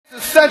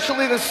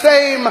essentially the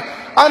same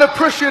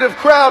unappreciative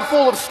crowd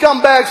full of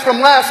scumbags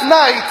from last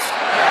night.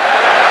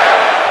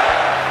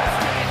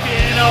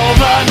 Taking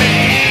over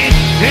me,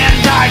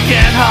 and I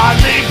can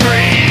hardly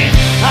breathe.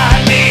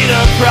 I need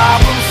a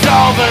problem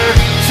solver,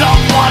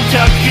 someone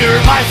to cure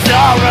my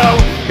sorrow.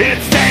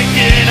 It's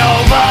taking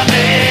over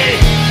me,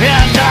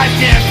 and I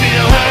can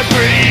feel her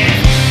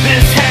breathe.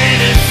 This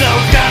hate is so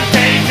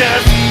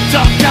contagious,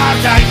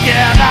 sometimes I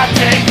cannot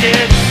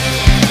take it.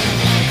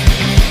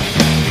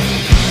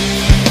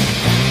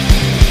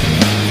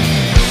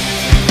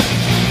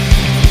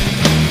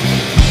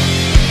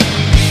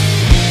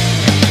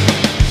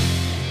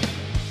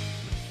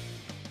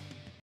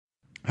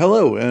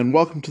 Hello, and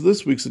welcome to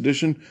this week's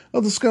edition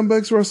of the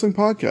Scumbags Wrestling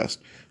Podcast.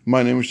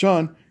 My name is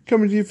Sean,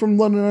 coming to you from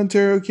London,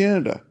 Ontario,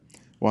 Canada. I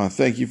want to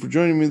thank you for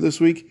joining me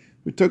this week.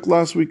 We took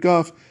last week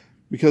off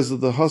because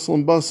of the hustle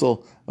and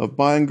bustle of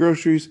buying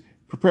groceries,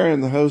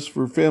 preparing the house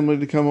for family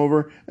to come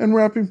over, and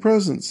wrapping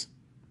presents.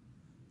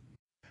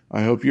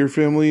 I hope your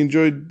family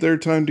enjoyed their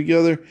time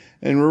together,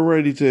 and we're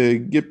ready to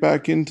get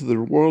back into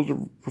the world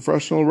of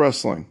professional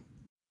wrestling.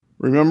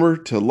 Remember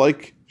to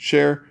like,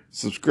 share,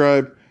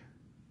 subscribe,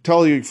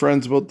 tell your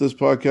friends about this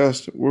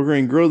podcast. We're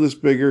going to grow this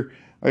bigger.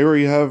 I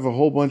already have a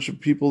whole bunch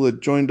of people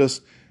that joined us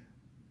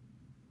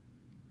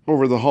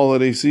over the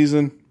holiday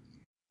season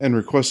and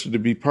requested to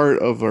be part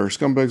of our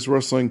Scumbags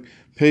Wrestling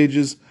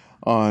pages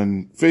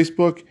on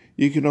Facebook.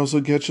 You can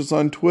also catch us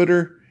on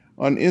Twitter,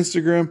 on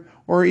Instagram,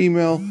 or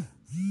email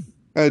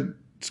at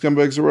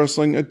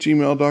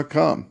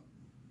scumbagswrestling@gmail.com.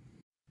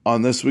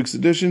 On this week's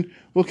edition,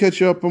 we'll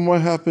catch you up on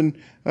what happened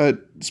at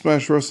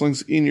Smash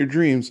Wrestling's In Your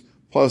Dreams,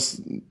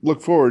 plus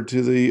look forward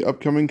to the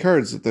upcoming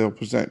cards that they'll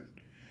present.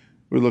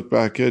 We look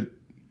back at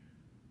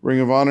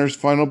Ring of Honor's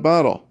Final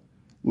Battle,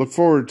 look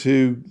forward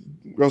to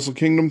Wrestle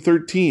Kingdom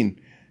 13,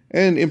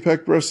 and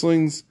Impact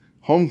Wrestling's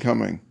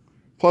Homecoming,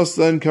 plus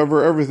then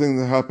cover everything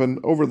that happened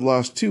over the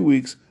last 2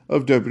 weeks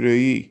of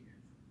WWE.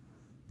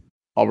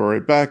 I'll be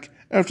right back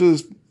after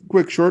this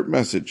quick short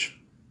message.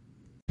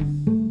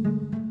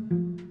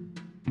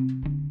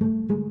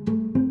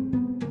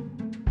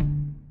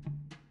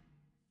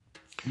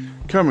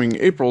 Coming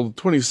April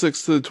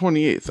 26th to the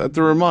 28th at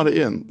the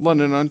Ramada Inn,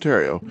 London,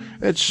 Ontario,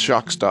 it's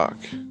Shockstock.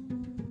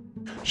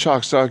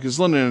 Shockstock is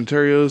London,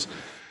 Ontario's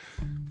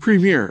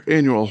premier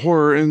annual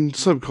horror and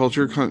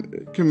subculture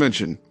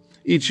convention.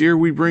 Each year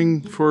we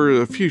bring, for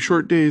a few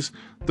short days,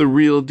 the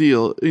real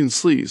deal in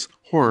sleaze,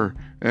 horror,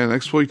 and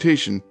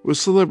exploitation with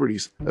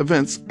celebrities,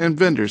 events, and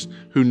vendors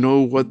who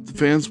know what the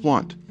fans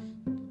want.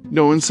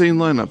 No insane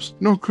lineups,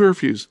 no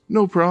curfews,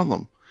 no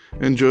problem.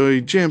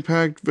 Enjoy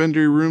jam-packed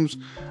vendor rooms,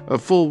 a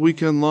full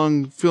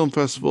weekend-long film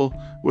festival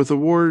with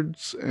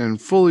awards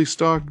and fully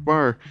stocked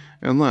bar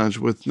and lounge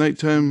with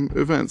nighttime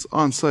events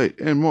on site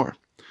and more.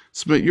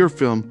 Submit your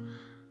film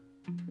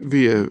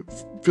via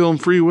Film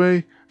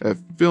Freeway at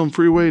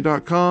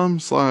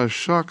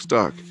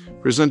filmfreeway.com/shockstock.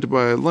 Presented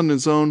by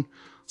London's own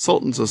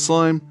Sultans of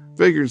Slime,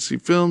 Vagrancy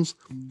Films,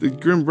 the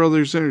Grimm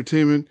Brothers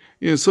Entertainment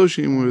in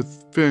association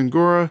with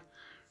Fangora,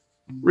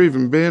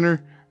 Raven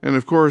Banner, and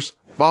of course,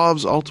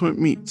 Bob's Ultimate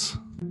Meats.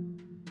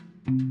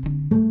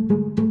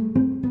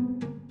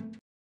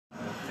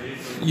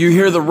 You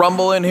hear the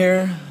rumble in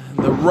here?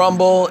 The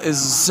rumble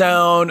is the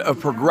sound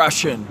of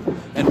progression,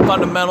 and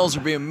fundamentals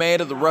are being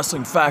made at the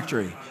Wrestling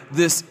Factory.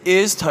 This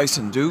is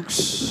Tyson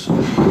Dukes,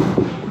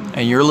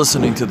 and you're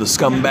listening to the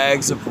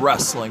Scumbags of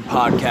Wrestling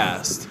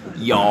podcast,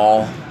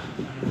 y'all.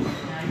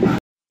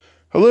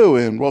 Hello,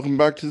 and welcome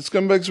back to the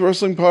Scumbags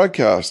Wrestling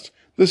podcast.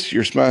 This is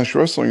your Smash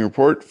Wrestling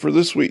report for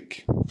this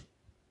week.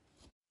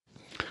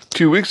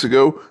 2 weeks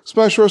ago,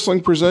 Smash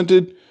Wrestling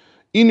presented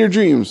In Your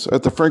Dreams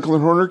at the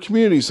Franklin Horner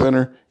Community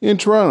Center in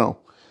Toronto.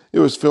 It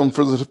was filmed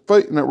for the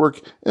Fight Network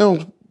and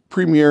will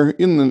premiere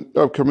in the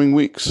upcoming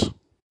weeks.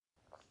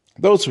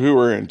 Those who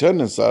were in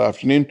attendance that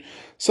afternoon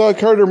saw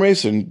Carter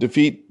Mason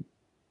defeat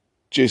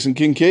Jason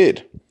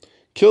Kincaid.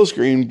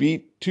 Killscreen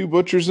beat Two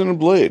Butchers and a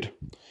Blade.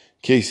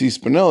 Casey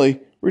Spinelli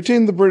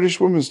retained the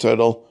British Women's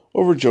title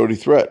over Jody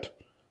Threat.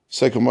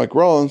 Psycho Mike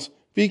Rollins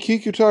beat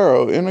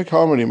Kikutaro in a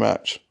comedy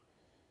match.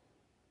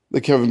 The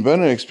Kevin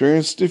Bennett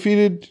Experience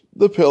defeated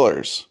The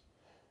Pillars.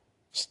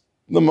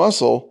 The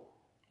Muscle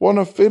won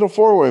a Fatal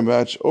 4-Way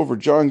match over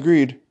John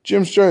Greed,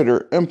 Jim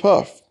Strider, and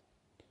Puff.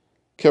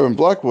 Kevin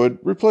Blackwood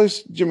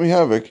replaced Jimmy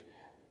Havoc,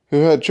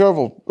 who had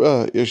travel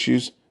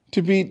issues,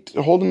 to beat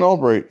Holden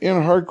Albright in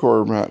a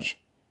hardcore match.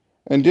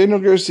 And Daniel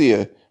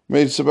Garcia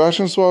made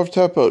Sebastian Suave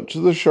tap out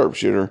to the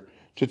Sharpshooter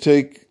to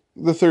take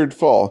the third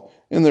fall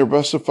in their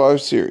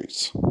best-of-5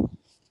 series.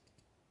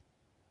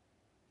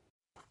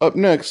 Up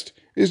next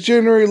is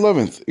January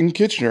 11th in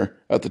Kitchener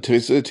at the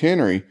Taste of the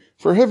Tannery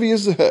for Heavy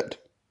as the Head.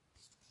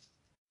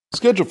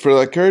 Scheduled for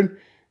that card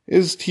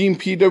is Team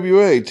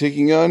PWA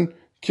taking on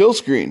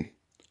Killscreen.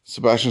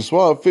 Sebastian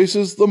Suave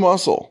faces The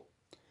Muscle.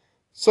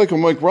 Psycho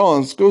Mike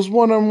Rollins goes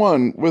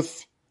one-on-one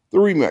with the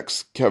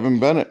Remix, Kevin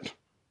Bennett.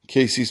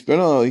 Casey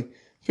Spinelli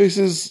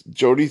faces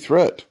Jody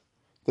Threat.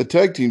 The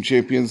tag team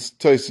champions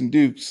Tyson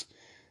Dukes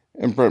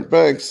and Brent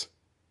Banks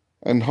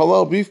and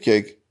Halal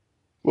Beefcake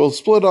will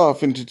split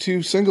off into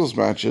 2 singles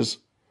matches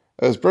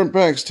as Brent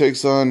Banks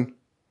takes on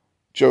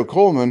Joe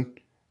Coleman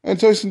and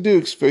Tyson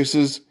Dukes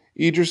faces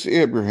Idris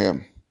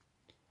Abraham.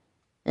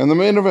 And the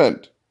main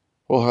event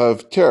will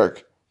have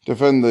Tarek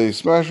defend the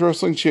Smash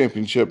Wrestling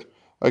Championship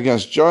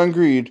against John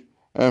Greed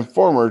and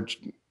former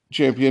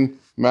champion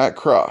Matt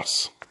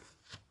Cross.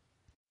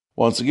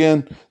 Once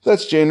again,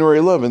 that's January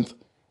 11th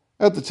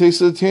at the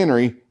Taste of the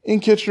Tannery in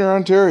Kitchener,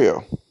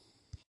 Ontario.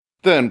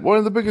 Then, one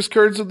of the biggest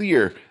cards of the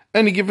year,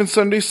 Any Given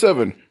Sunday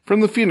 7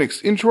 from the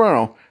Phoenix in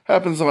Toronto,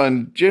 happens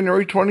on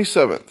January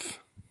 27th.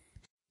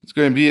 It's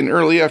going to be an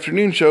early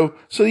afternoon show,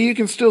 so you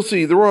can still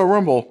see the Royal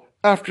Rumble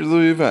after the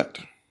event.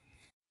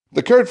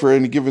 The card for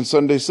Any Given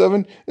Sunday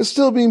 7 is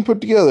still being put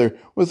together,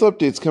 with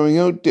updates coming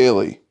out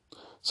daily.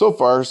 So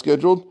far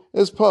scheduled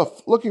is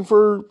Puff looking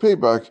for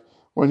payback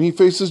when he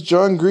faces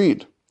John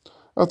Greed.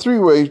 A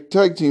 3-way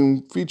tag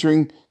team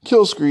featuring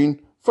Killscreen,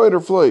 Fight or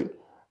Flight,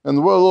 and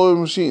the Well-Oiled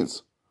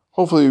Machines.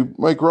 Hopefully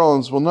Mike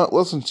Rollins will not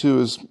listen to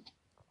his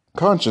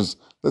conscience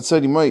that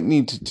said he might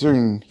need to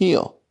turn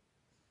heel.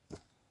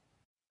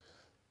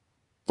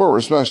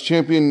 Former Smash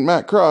champion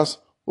Matt Cross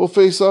will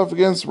face off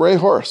against Ray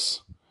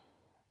Horse.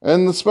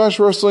 And the Smash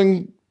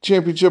Wrestling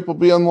Championship will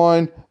be on the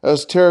line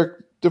as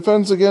Tarek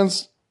defends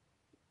against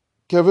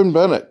Kevin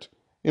Bennett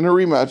in a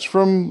rematch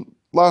from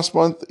last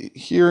month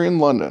here in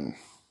London.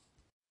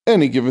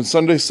 Any Given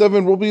Sunday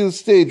 7 will be the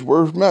stage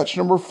where match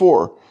number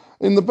 4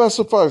 in the best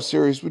of 5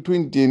 series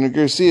between Daniel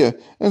Garcia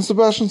and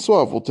Sebastian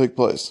Suave will take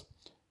place.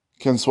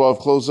 Can Suave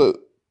close out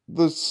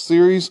the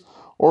series,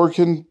 or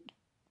can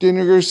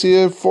Daniel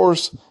Garcia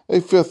force a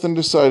 5th and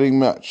deciding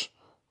match?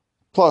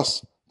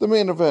 Plus, the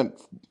main event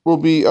will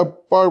be a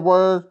barbed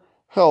wire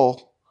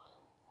hell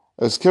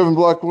as Kevin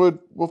Blackwood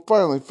will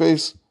finally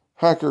face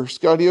hacker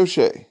Scotty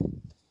O'Shea.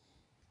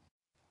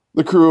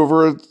 The crew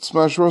over at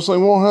Smash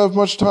Wrestling won't have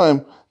much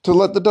time to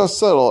let the dust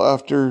settle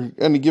after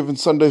Any Given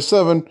Sunday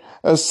 7,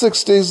 as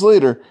 6 days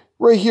later,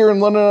 right here in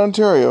London,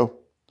 Ontario,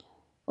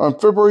 on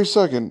February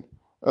 2nd,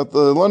 at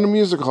the London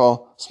Music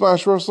Hall,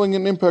 Smash Wrestling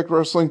and Impact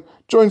Wrestling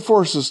join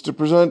forces to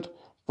present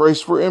Brace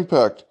for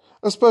Impact,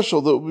 a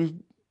special that will be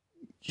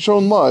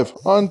shown live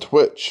on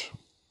Twitch.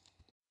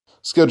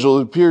 Scheduled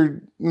to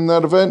appear in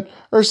that event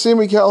are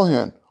Sami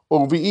Callihan,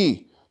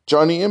 OVE,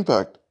 Johnny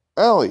Impact,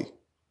 Ali,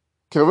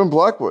 Kevin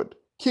Blackwood,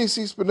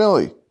 Casey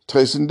Spinelli,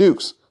 Tyson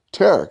Dukes,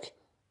 Tarek,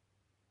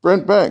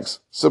 Brent Banks,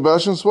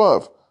 Sebastian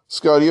Suave,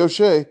 Scotty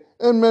O'Shea,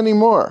 and many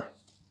more.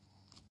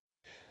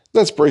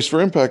 That's Brace for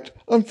Impact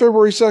on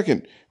February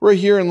 2nd, right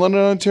here in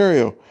London,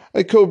 Ontario,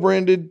 a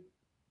co-branded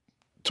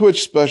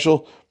Twitch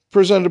special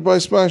presented by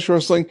Smash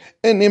Wrestling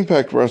and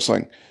Impact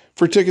Wrestling.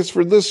 For tickets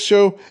for this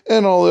show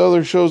and all the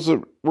other shows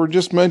that were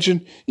just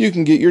mentioned, you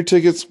can get your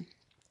tickets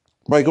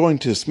by going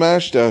to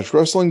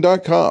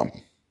smash-wrestling.com.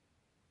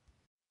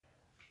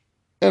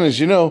 And as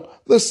you know,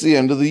 this is the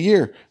end of the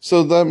year,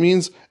 so that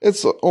means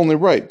it's only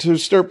right to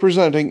start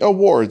presenting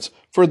awards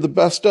for the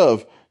best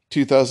of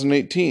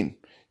 2018.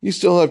 You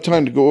still have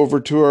time to go over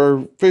to our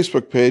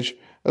Facebook page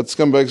at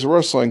Scumbags of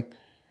Wrestling,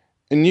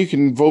 and you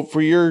can vote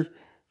for your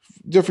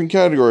different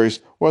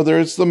categories, whether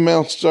it's the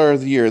male star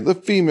of the year, the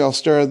female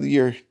star of the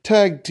year,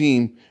 tag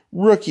team,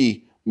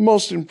 rookie,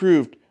 most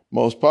improved,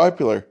 most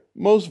popular,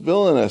 most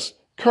villainous,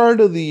 card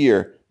of the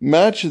year,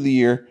 match of the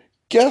year,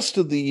 guest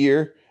of the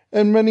year,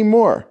 and many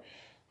more.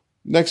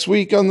 Next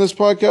week on this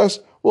podcast,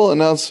 we'll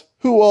announce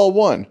who all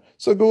won,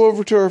 so go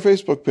over to our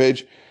Facebook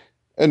page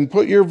and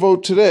put your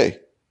vote today.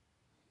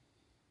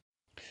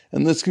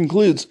 And this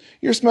concludes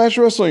your Smash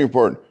Wrestling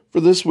Report for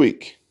this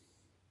week.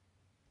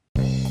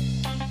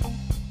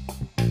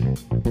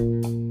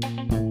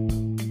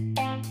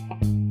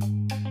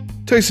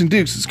 Tyson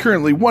Dukes is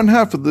currently one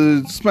half of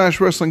the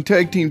Smash Wrestling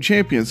Tag Team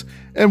Champions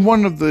and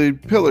one of the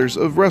pillars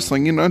of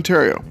wrestling in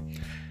Ontario.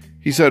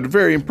 He's had a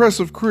very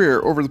impressive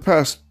career over the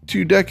past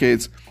 2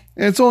 decades,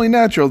 and it's only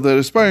natural that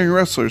aspiring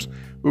wrestlers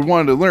would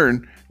want to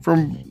learn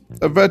from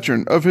a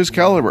veteran of his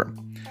caliber.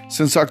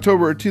 Since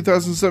October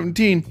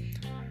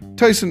 2017,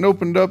 Tyson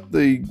opened up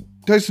the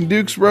Tyson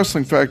Dukes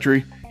Wrestling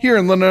Factory here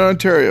in London,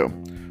 Ontario.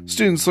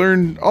 Students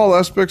learn all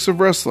aspects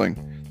of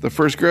wrestling. The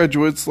first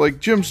graduates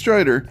like Jim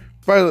Strider,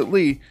 Violet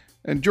Lee,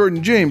 and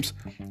Jordan James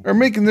are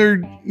making their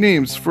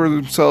names for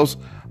themselves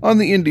on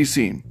the indie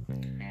scene.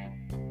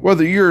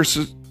 Whether you're a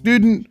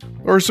student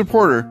or a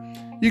supporter,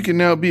 you can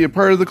now be a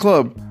part of the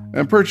club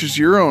and purchase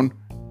your own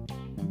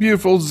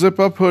beautiful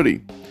zip-up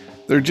hoodie.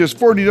 They're just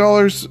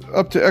 $40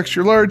 up to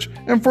extra large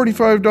and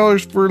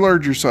 $45 for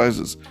larger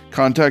sizes.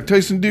 Contact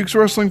Tyson Dukes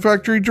Wrestling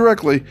Factory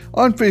directly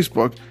on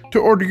Facebook to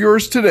order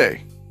yours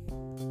today.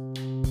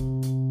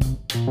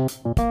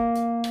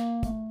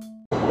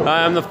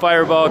 Hi, I'm the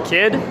Fireball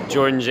Kid,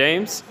 Jordan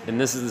James,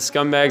 and this is the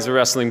Scumbags of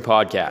Wrestling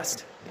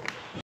podcast.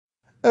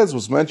 As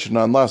was mentioned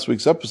on last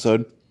week's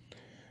episode,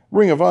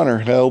 Ring of Honor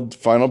held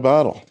Final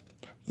Battle.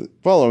 The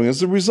following is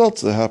the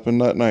results that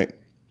happened that night.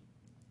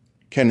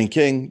 Kenny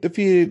King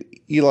defeated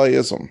Eli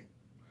Ism.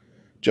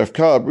 Jeff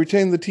Cobb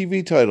retained the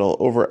TV title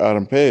over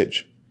Adam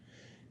Page.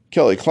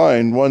 Kelly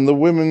Klein won the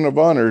Women of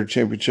Honor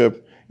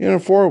Championship in a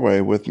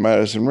 4-way with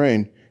Madison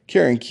Rain,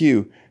 Karen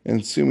Q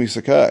and Sumi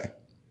Sakai.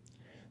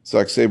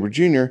 Zack Sabre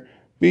Jr.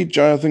 beat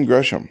Jonathan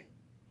Gresham.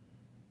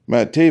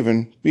 Matt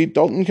Taven beat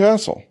Dalton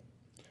Castle.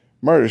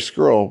 Marty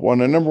Scurll won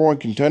a number 1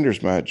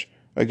 contenders match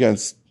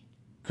against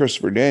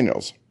Christopher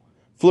Daniels.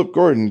 Flip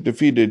Gordon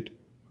defeated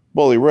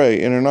Bully Ray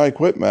in an I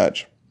Quit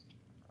match.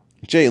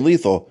 Jay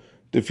Lethal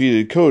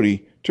defeated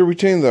Cody to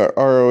retain the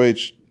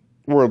ROH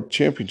World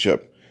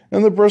Championship.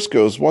 And the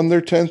Briscoes won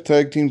their 10th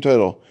tag team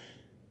title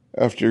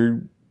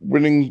after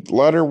winning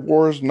Ladder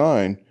Wars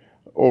 9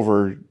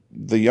 over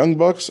the Young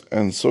Bucks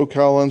and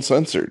SoCal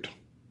Uncensored.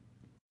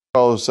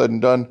 All said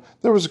and done,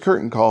 there was a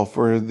curtain call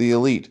for the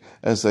Elite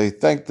as they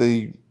thanked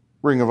the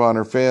Ring of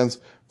Honor fans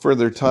for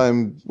their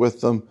time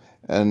with them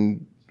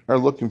and are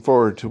looking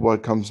forward to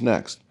what comes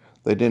next.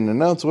 They didn't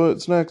announce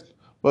what's next,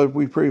 but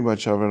we pretty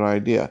much have an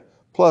idea.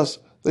 Plus,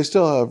 they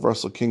still have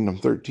Wrestle Kingdom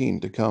 13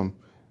 to come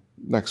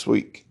next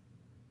week.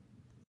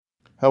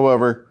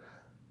 However,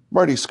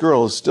 Marty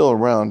Scurll is still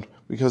around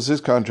because his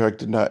contract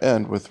did not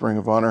end with Ring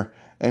of Honor,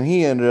 and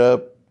he ended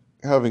up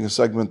having a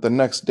segment the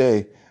next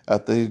day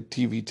at the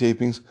TV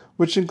tapings,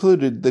 which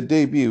included the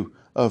debut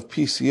of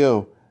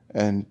PCO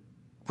and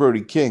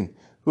Brody King,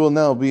 who will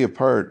now be a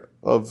part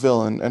of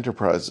Villain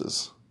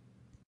Enterprises.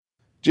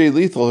 Jay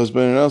Lethal has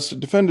been announced to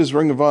defend his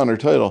Ring of Honor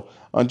title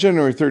on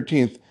January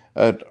 13th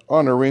at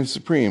Honor Reigns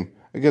Supreme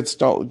against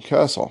Dalton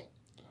Castle.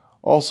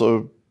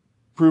 Also,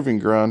 Proving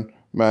Ground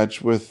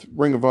match with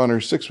Ring of Honor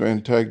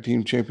 6-man tag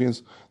team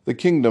champions The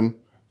Kingdom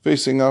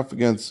facing off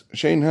against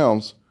Shane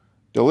Helms,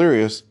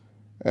 Delirious,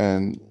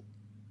 and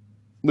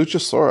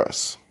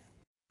Luchasaurus.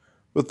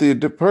 With the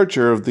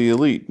departure of the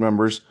Elite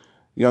members,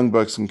 Young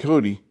Bucks and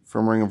Cody,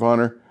 from Ring of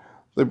Honor,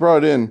 they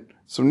brought in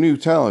some new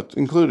talent,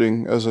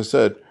 including, as I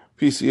said,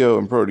 PCO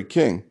and Brody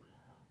King,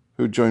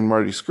 who joined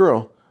Marty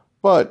Scurll,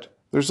 but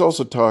there's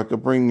also talk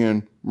of bringing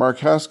in Mark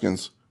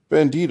Haskins,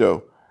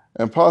 Bandito,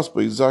 and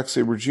possibly Zack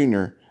Sabre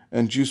Jr.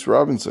 and Juice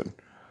Robinson.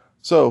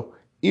 So,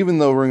 even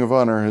though Ring of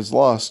Honor has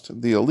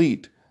lost the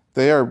Elite,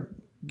 they are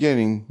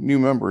getting new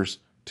members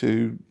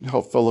to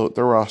help fill out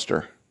their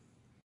roster.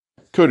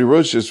 Cody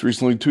Rhodes just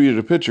recently tweeted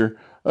a picture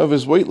of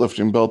his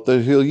weightlifting belt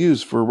that he'll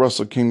use for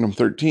Wrestle Kingdom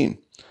 13.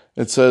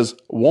 It says,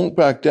 "Won't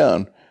back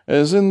down," and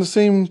is in the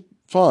same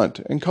font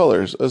and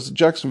colors as the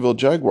Jacksonville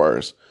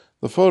Jaguars.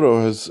 The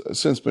photo has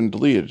since been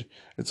deleted.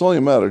 It's only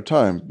a matter of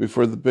time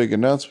before the big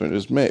announcement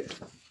is made.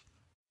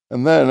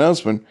 And that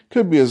announcement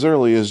could be as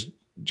early as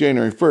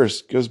January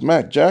 1st, because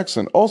Matt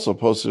Jackson also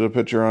posted a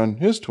picture on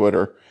his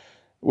Twitter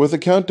with a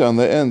countdown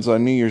that ends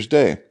on New Year's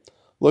Day.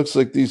 Looks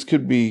like these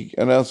could be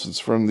announcements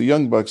from the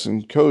Young Bucks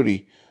and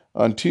Cody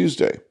on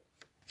Tuesday.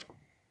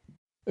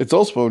 It's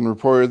also been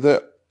reported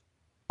that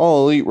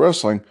All Elite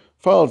Wrestling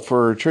filed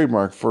for a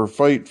trademark for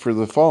Fight for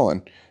the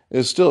Fallen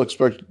is still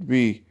expected to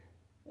be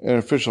an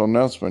official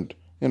announcement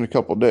in a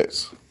couple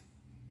days.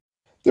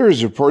 There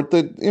is a report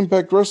that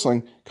Impact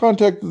Wrestling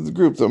contacted the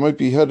group that might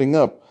be heading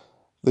up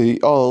the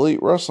All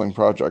Elite Wrestling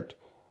project,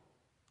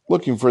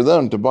 looking for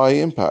them to buy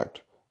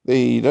Impact.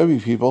 The AEW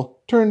people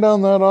turned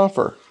down that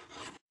offer.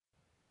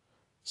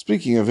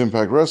 Speaking of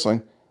Impact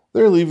Wrestling,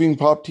 they're leaving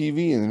Pop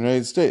TV in the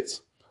United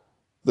States.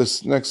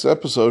 This next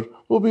episode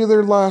will be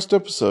their last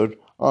episode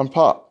on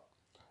Pop.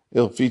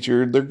 It'll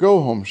feature their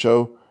Go Home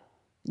show,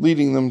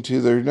 leading them to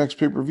their next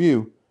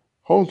pay-per-view,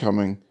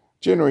 Homecoming,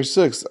 January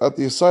 6th at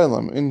the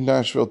Asylum in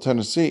Nashville,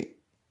 Tennessee.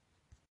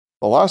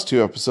 The last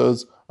 2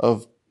 episodes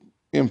of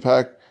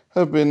Impact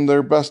have been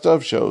their best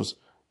of shows,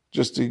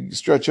 just to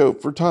stretch out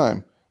for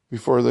time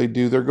before they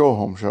do their Go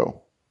Home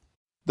show.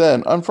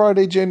 Then, on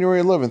Friday,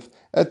 January 11th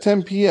at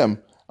 10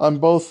 p.m. on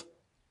both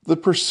the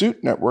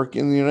Pursuit Network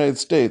in the United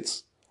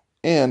States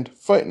and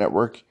Fight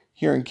Network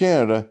here in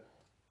Canada,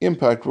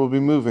 Impact will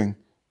be moving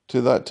to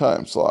that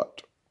time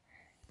slot.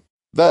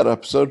 That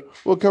episode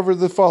will cover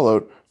the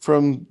fallout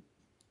from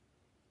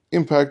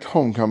Impact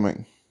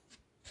Homecoming.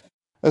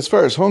 As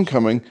far as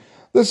Homecoming,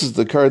 this is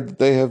the card that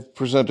they have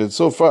presented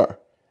so far.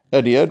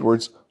 Eddie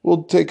Edwards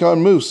will take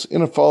on Moose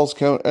in a Falls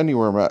Count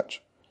Anywhere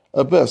match.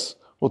 Abyss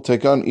will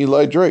take on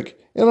Eli Drake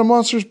in a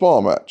Monsters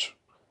Ball match.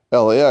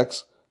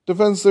 LAX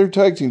defends their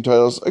tag team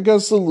titles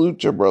against the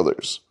Lucha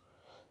Brothers.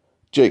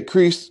 Jake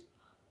Kreese,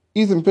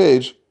 Ethan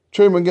Page,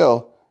 Trey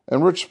Miguel,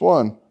 and Rich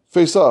Swann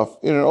face off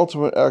in an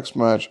Ultimate X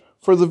match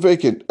for the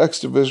vacant X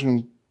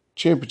Division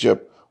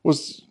Championship.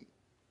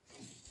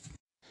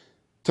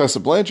 Tessa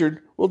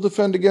Blanchard will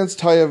defend against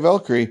Taya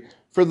Valkyrie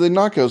for the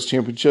Knockouts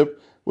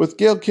Championship with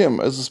Gail Kim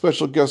as a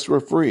special guest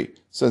referee,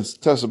 since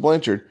Tessa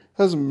Blanchard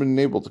hasn't been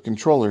able to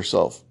control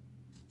herself.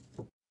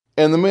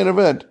 And the main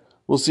event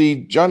will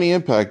see Johnny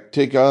Impact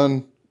take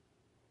on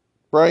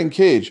Brian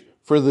Cage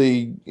for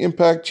the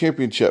Impact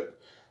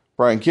Championship.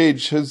 Brian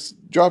Cage has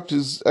dropped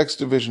his X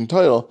Division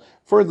title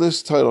for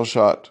this title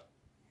shot.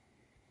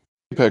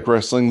 Impact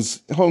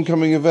Wrestling's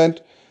Homecoming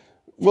event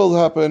will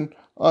happen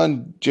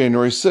on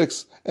January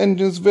 6th and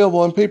is available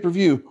on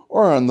pay-per-view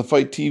or on the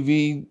Fight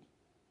TV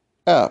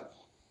app.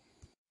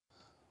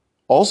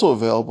 Also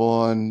available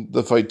on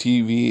the Fight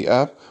TV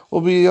app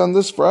will be on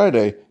this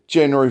Friday,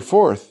 January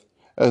 4th,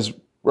 as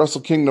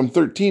Wrestle Kingdom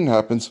 13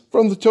 happens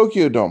from the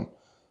Tokyo Dome.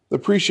 The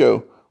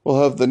pre-show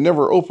will have the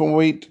never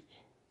openweight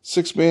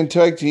 6-man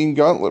tag team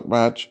gauntlet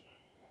match,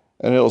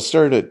 and it'll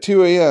start at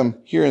 2 a.m.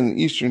 here in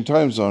the Eastern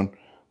Time Zone,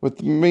 with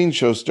the main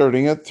show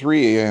starting at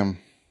 3 a.m.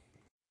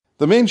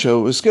 The main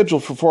show is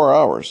scheduled for 4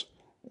 hours,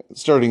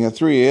 starting at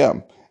 3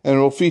 a.m., and it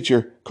will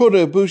feature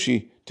Kota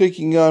Ibushi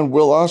taking on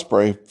Will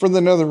Ospreay for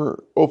the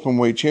Never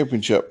Openweight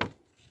Championship.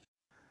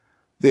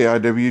 The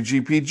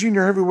IWGP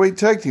Junior Heavyweight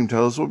Tag Team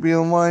titles will be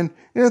on the line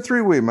in a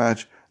 3-way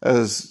match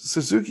as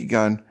Suzuki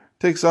Gun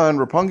takes on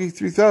Roppongi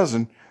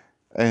 3000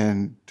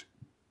 and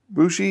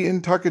Bushi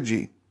and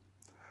Takagi.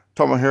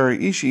 Tomohiro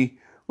Ishii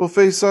will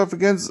face off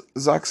against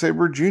Zack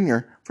Sabre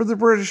Jr. for the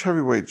British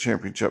Heavyweight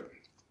Championship.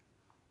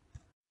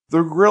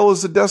 The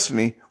Guerrillas of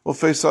Destiny will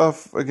face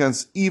off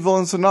against Evil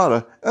and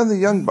Sonata and the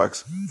Young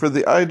Bucks for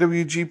the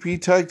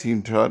IWGP Tag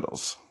Team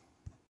titles.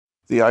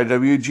 The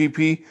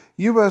IWGP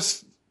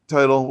US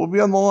title will be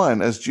on the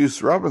line as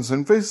Juice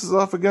Robinson faces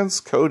off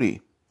against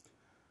Cody.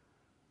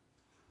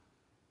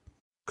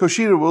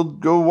 Kushida will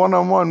go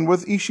one-on-one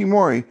with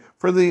Ishimori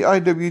for the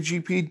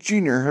IWGP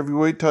Junior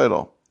Heavyweight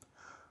title.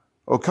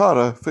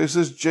 Okada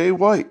faces Jay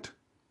White.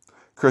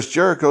 Chris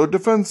Jericho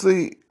defends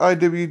the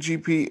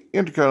IWGP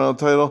Intercontinental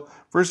title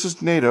versus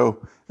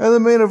Naito, and the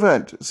main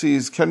event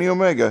sees Kenny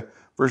Omega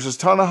versus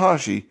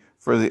Tanahashi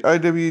for the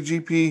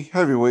IWGP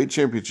Heavyweight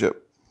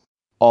Championship.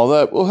 All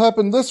that will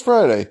happen this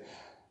Friday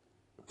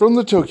from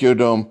the Tokyo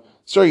Dome,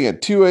 starting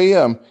at 2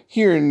 a.m.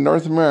 here in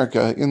North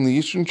America in the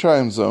Eastern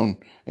Time Zone,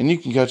 and you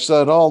can catch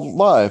that all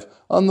live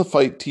on the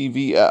Fight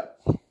TV app.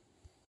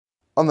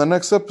 On the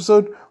next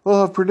episode,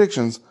 we'll have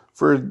predictions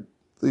for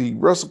the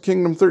Wrestle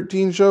Kingdom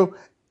 13 show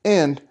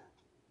and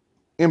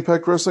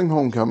Impact Wrestling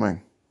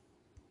Homecoming.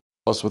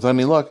 Plus, with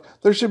any luck,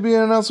 there should be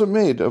an announcement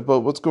made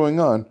about what's going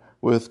on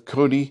with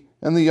Cody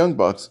and the Young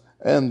Bucks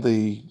and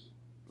the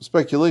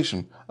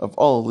speculation of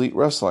All Elite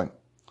Wrestling.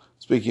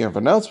 Speaking of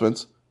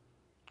announcements,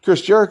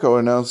 Chris Jericho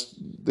announced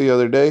the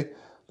other day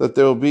that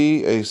there will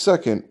be a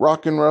second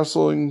Rockin'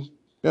 Wrestling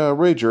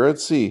Rager at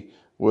Sea,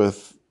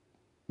 with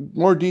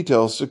more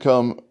details to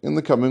come in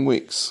the coming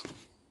weeks.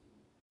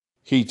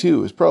 He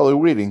too is probably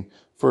waiting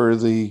for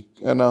the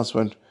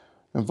announcement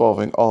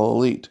involving All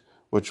Elite,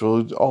 which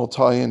will all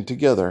tie in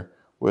together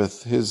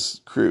with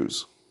his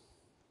cruise.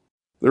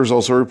 There's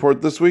also a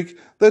report this week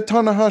that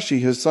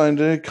Tanahashi has signed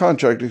a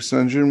contract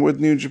extension with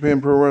New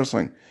Japan Pro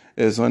Wrestling.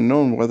 It is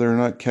unknown whether or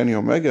not Kenny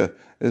Omega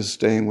is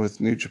staying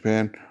with New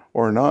Japan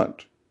or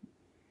not.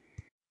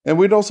 And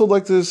we'd also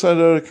like to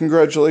send out a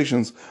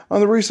congratulations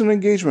on the recent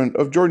engagement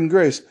of Jordan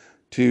Grace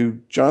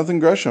to Jonathan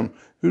Gresham,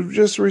 who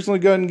just recently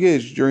got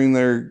engaged during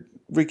their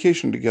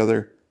vacation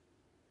together.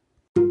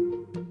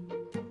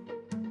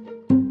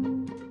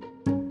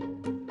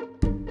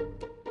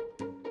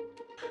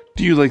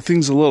 Do you like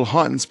things a little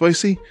hot and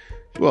spicy?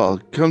 Well,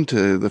 come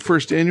to the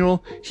first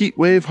annual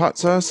Heatwave Hot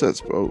Sauce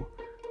Expo,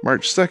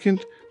 March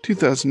 2nd,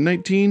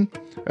 2019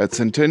 at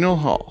Centennial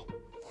Hall.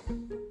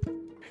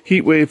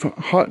 Heatwave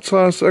Hot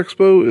Sauce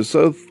Expo is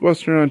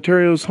Southwestern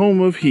Ontario's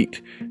home of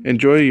heat.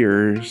 Enjoy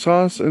your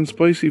sauce and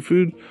spicy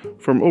food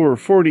from over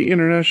 40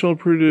 international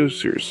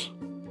producers.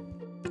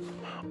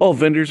 All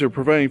vendors are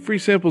providing free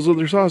samples of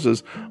their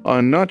sauces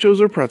on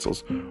nachos or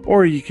pretzels,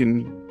 or you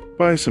can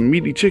buy some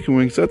meaty chicken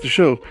wings at the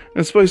show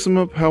and spice them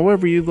up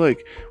however you'd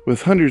like,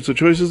 with hundreds of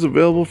choices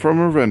available from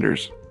our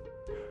vendors.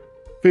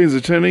 Fans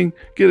attending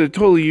get a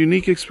totally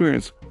unique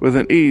experience with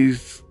an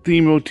 80s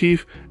theme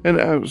motif and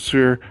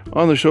atmosphere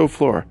on the show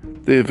floor.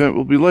 The event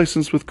will be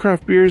licensed with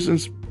craft beers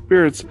and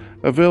spirits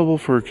available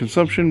for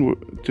consumption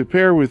to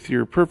pair with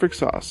your perfect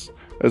sauce.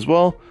 As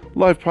well,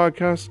 live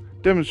podcasts,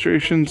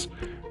 demonstrations,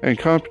 and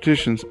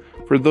competitions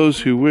for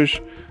those who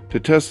wish to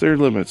test their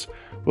limits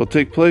will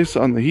take place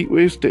on the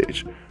Heatwave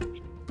stage.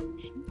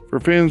 For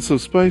fans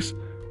of spice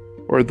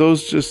or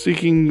those just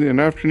seeking an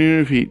afternoon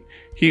of heat,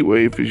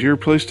 Heatwave is your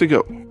place to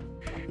go.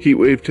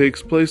 Heatwave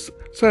takes place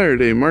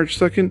Saturday, March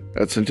 2nd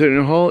at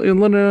Centennial Hall in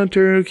London,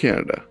 Ontario,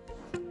 Canada.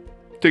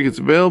 Tickets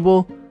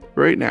available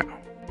right now.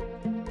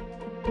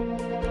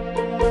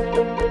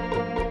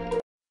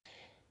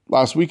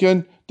 Last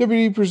weekend,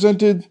 WWE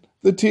presented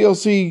the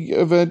TLC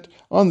event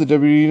on the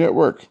WWE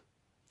Network.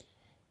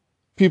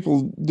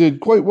 People did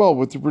quite well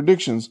with their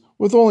predictions,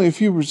 with only a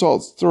few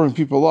results throwing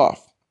people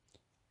off.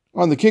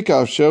 On the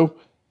kickoff show,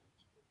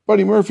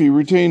 Buddy Murphy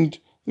retained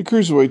the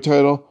Cruiserweight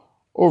title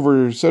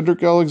over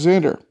Cedric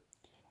Alexander.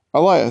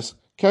 Elias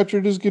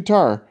captured his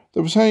guitar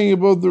that was hanging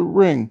above the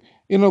ring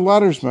in a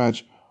ladders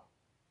match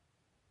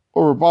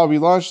over Bobby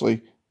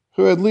Lashley,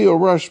 who had Lio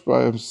Rush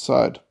by his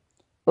side.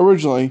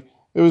 Originally,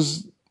 it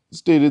was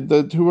stated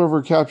that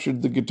whoever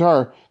captured the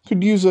guitar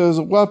could use it as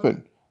a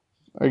weapon.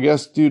 I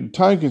guess due to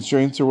time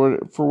constraints or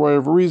for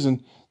whatever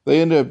reason,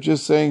 they ended up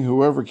just saying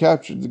whoever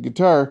captured the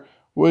guitar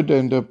would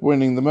end up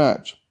winning the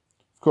match.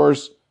 Of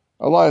course,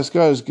 Elias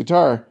got his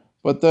guitar,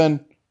 but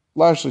then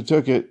Lashley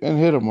took it and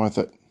hit him with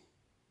it.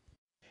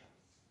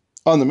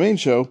 On the main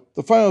show,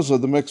 the finals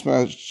of the Mixed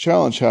Match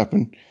Challenge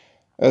happened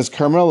as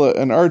Carmella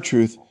and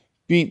R-Truth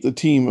beat the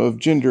team of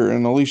Jinder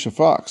and Alicia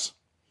Fox.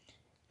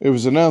 it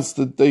was announced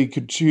that they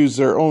could choose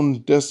their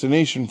own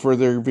destination for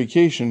their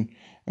vacation,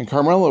 and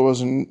Carmella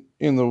wasn't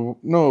in the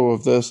know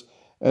of this,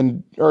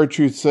 and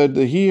R-Truth said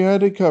that he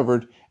had it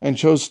covered and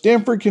chose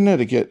Stamford,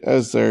 Connecticut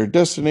as their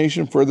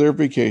destination for their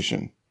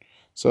vacation.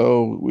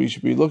 So we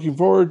should be looking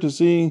forward to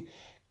seeing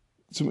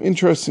some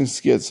interesting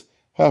skits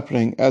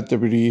happening at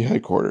WWE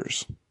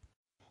headquarters.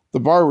 The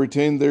Bar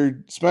retained their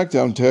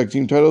SmackDown Tag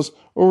Team titles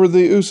over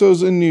the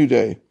Usos and New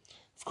Day.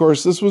 Of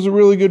course, this was a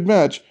really good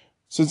match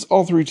since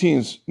all three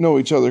teams know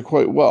each other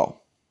quite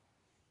well.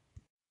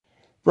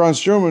 Braun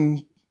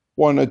Strowman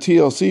won a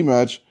TLC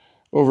match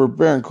over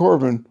Baron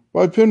Corbin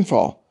by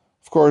pinfall.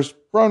 Of course,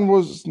 Braun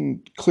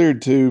wasn't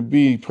cleared to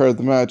be part of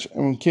the match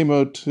and came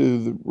out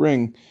to the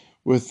ring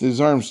with his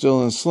arm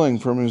still in a sling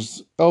from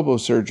his elbow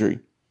surgery.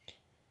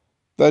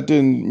 That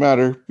didn't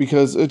matter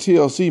because a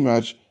TLC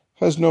match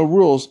has no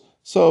rules,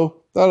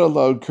 so that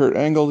allowed Kurt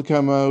Angle to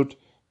come out,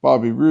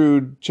 Bobby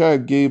Roode,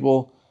 Chad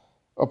Gable,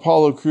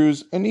 Apollo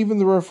Crews, and even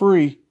the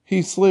referee,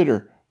 Heath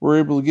Slater, were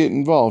able to get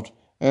involved,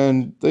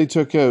 and they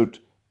took out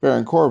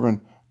Baron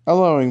Corbin,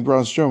 allowing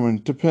Braun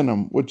Strowman to pin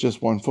him with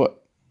just one foot.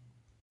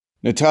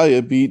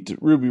 Natalya beat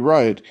Ruby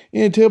Riott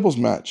in a tables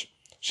match.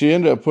 She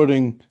ended up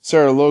putting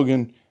Sarah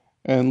Logan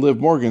and Liv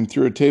Morgan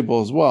through a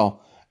table as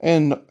well,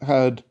 and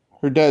had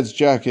her dad's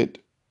jacket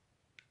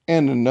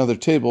and another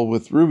table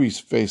with Ruby's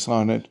face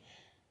on it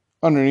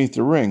underneath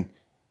the ring.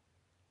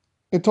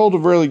 It told a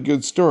really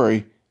good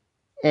story,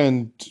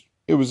 and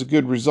it was a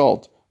good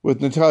result,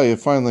 with Natalya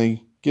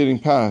finally getting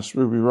past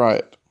Ruby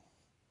Riott.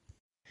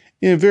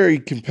 In a very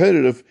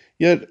competitive,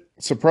 yet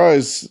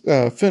surprise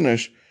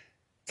finish,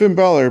 Finn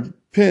Balor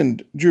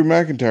pinned Drew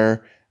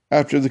McIntyre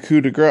after the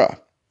coup de grace.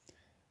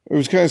 It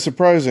was kind of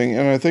surprising,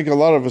 and I think a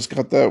lot of us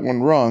got that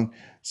one wrong,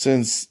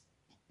 since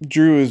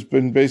Drew has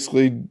been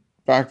basically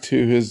back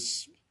to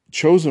his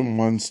chosen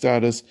one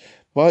status,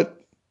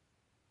 but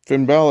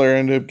Finn Balor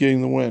ended up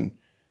getting the win.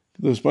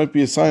 This might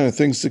be a sign of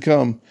things to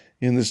come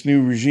in this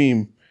new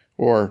regime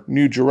or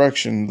new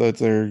direction that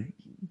they're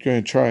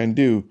going to try and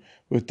do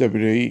with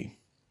WWE.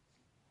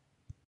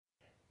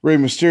 Rey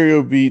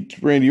Mysterio beat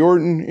Randy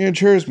Orton in a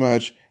chairs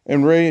match,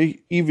 and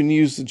Rey even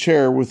used the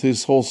chair with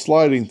his whole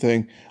sliding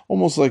thing,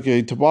 almost like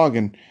a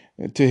toboggan,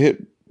 to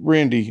hit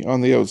Randy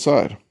on the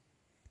outside.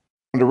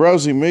 Ronda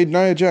Rousey made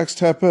Nia Jax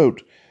tap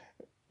out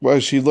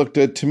as she looked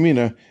at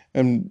Tamina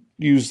and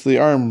used the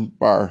arm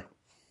bar.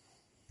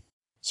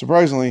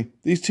 Surprisingly,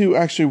 these two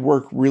actually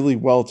work really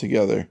well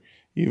together,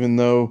 even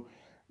though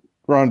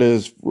Ronda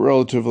is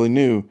relatively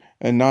new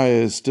and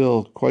Nia is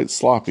still quite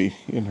sloppy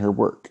in her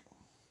work.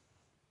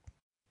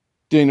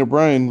 Daniel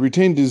Bryan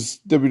retained his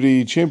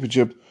WWE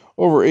Championship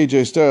over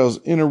AJ Styles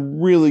in a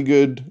really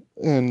good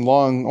and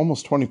long,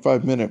 almost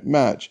 25-minute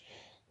match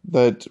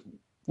that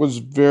was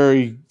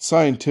very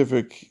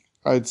scientific,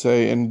 I'd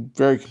say, and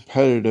very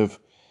competitive.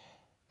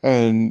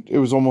 And it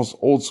was almost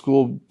old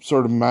school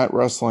sort of mat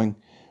wrestling,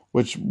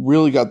 which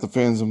really got the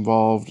fans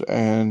involved,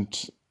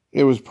 and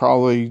it was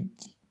probably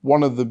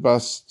one of the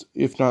best,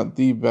 if not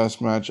the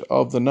best match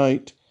of the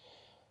night.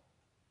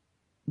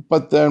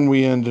 But then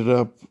we ended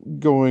up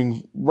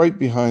going right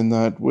behind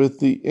that with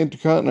the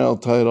Intercontinental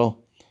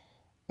title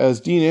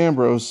as Dean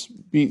Ambrose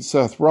beat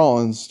Seth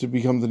Rollins to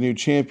become the new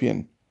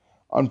champion.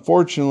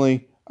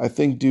 Unfortunately, I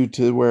think due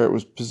to where it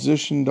was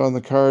positioned on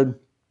the card,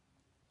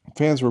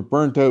 fans were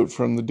burnt out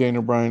from the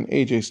Daniel Bryan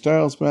AJ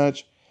Styles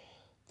match.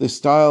 The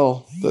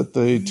style that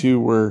the two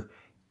were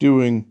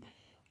doing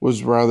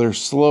was rather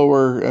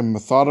slower and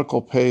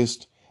methodical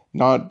paced,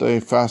 not the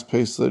fast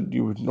pace that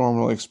you would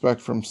normally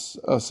expect from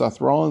a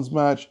Seth Rollins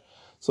match.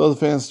 So the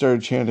fans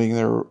started chanting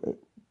they were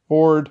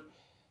bored.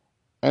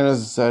 And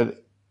as I said,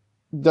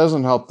 it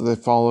doesn't help that they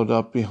followed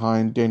up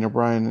behind Daniel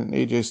Bryan and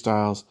AJ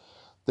Styles.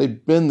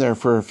 They'd been there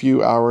for a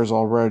few hours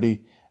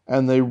already,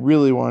 and they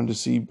really wanted to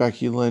see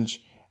Becky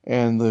Lynch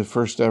and the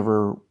first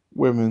ever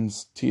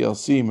women's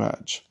TLC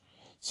match.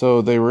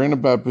 So they were in a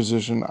bad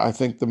position. I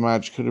think the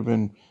match could have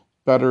been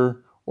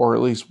better, or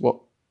at least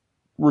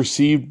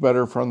received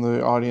better from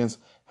the audience,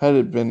 had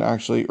it been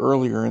actually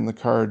earlier in the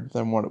card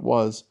than what it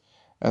was,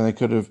 and they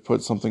could have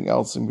put something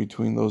else in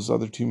between those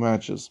other two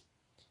matches.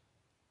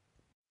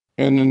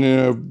 And in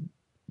a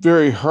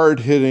very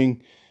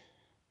hard-hitting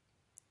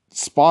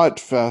spot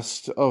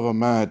fest of a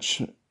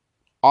match,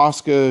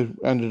 Asuka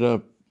ended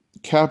up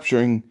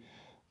capturing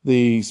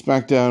the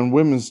SmackDown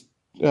Women's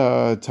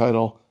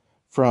title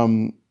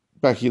from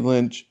Becky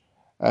Lynch,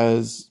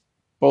 as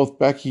both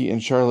Becky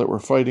and Charlotte were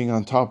fighting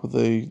on top of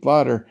the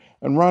ladder,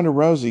 and Ronda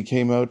Rousey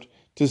came out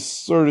to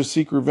sort of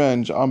seek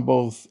revenge on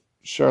both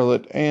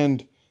Charlotte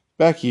and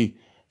Becky.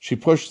 She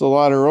pushed the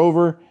ladder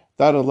over.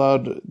 That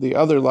allowed the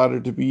other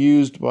ladder to be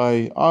used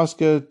by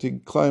Asuka to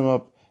climb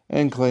up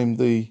and claim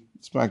the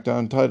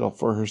SmackDown title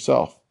for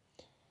herself.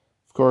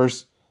 Of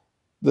course,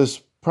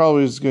 this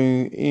probably is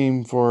going to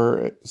aim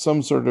for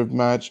some sort of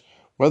match,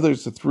 whether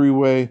it's a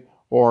three-way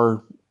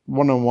or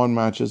one-on-one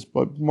matches,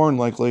 but more than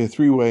likely a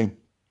three-way,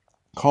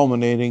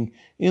 culminating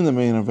in the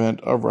main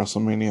event of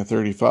WrestleMania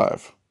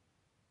 35.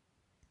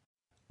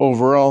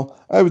 Overall,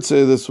 I would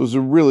say this was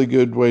a really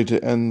good way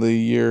to end the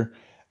year,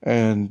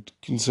 And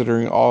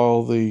considering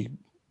all the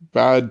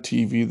bad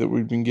TV that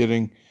we've been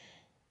getting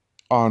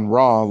on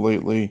Raw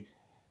lately,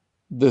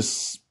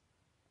 this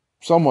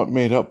somewhat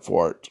made up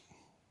for it.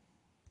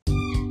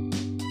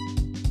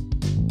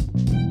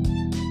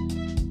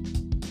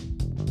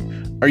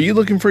 Are you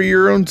looking for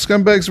your own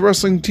Scumbags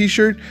Wrestling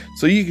t-shirt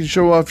so you can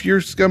show off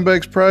your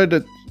Scumbags pride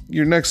at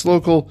your next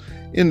local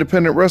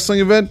independent wrestling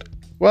event?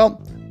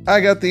 Well,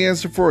 I got the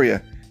answer for you.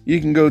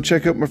 You can go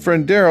check out my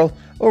friend Daryl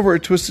over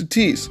at Twisted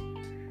Tees.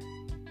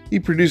 He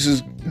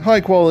produces high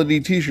quality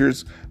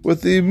t-shirts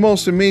with the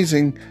most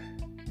amazing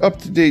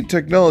up-to-date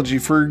technology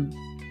for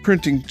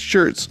printing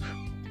shirts.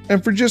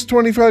 And for just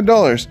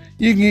 $25,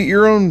 you can get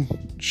your own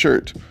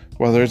shirt.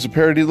 Whether it's a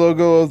parody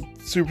logo of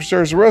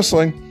Superstars of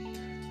Wrestling,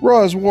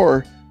 Raw's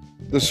War,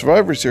 the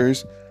Survivor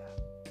Series,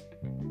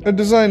 a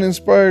design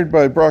inspired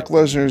by Brock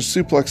Lesnar's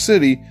Suplex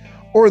City,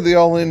 or the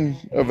All In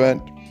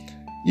event,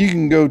 you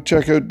can go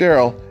check out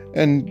Daryl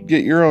and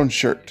get your own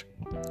shirt.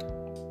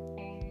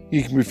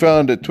 He can be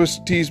found at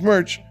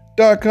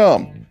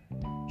twistedteesmerch.com.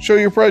 Show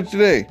your pride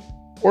today,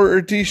 order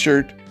a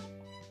t-shirt,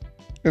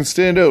 and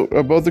stand out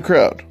above the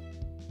crowd.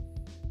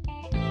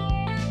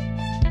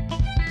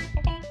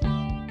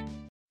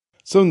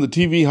 Some of the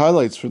TV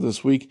highlights for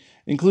this week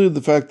include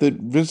the fact that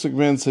Vince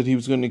McMahon said he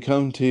was going to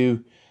come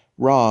to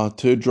Raw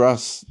to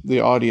address the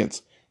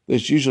audience.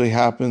 This usually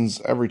happens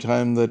every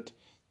time that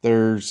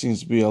there seems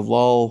to be a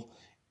lull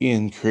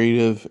in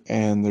creative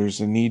and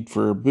there's a need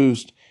for a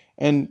boost,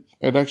 and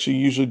it actually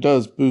usually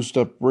does boost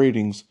up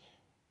ratings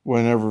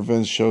whenever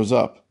Vince shows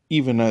up,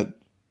 even at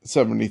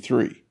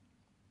 73.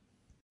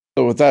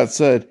 So with that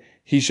said,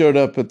 he showed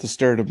up at the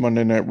start of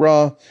Monday Night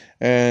Raw,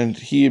 and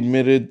he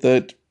admitted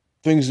that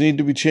things need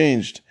to be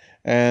changed,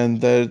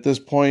 and that at this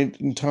point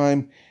in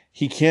time,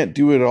 he can't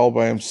do it all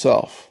by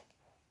himself.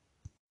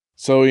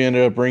 So he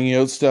ended up bringing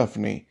out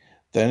Stephanie.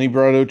 Then he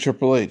brought out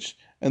Triple H.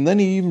 And then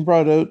he even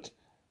brought out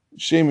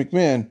Shane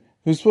McMahon,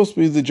 who's supposed to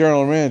be the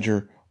general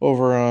manager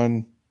over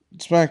on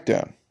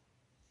SmackDown.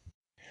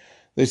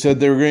 They said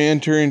they were going to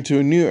enter into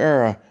a new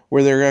era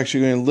where they're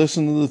actually going to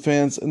listen to the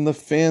fans, and the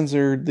fans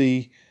are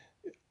the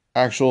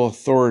actual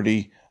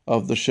authority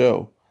of the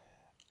show.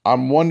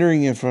 I'm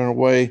wondering if, in a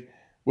way,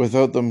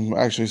 without them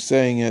actually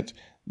saying it,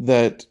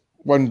 that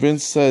when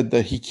Vince said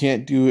that he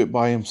can't do it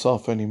by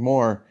himself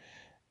anymore,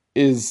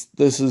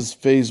 this is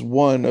phase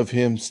one of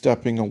him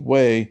stepping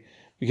away,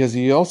 because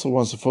he also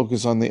wants to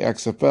focus on the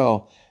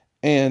XFL.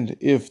 And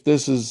if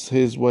this is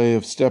his way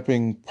of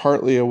stepping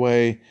partly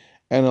away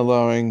and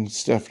allowing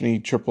Stephanie,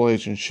 Triple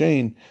H, and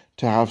Shane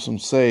to have some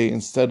say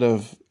instead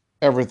of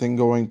everything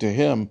going to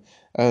him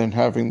and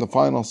having the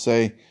final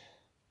say,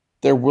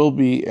 there will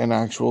be an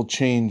actual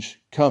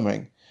change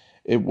coming.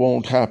 It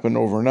won't happen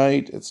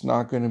overnight. It's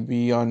not going to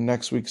be on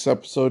next week's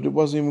episode. It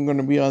wasn't even going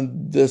to be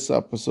on this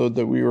episode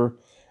that we were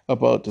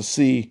about to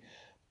see.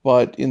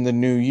 But in the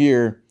new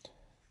year,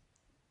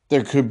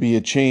 there could be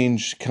a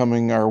change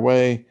coming our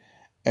way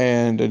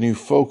and a new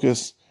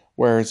focus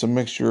where it's a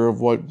mixture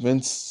of what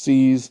Vince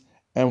sees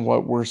and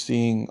what we're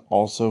seeing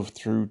also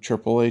through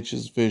Triple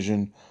H's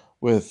vision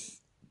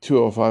with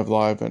 205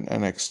 Live and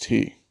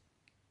NXT.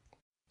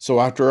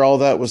 So after all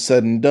that was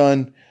said and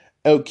done,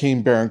 out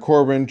came Baron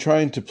Corbin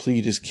trying to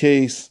plead his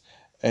case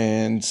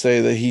and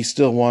say that he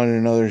still wanted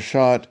another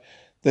shot.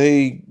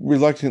 They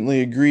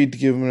reluctantly agreed to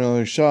give him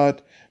another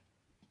shot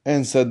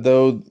and said,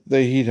 though,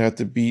 that he'd have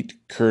to beat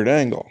Kurt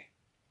Angle.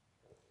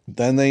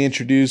 Then they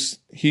introduced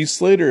Heath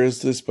Slater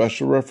as the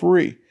special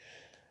referee.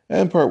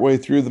 And partway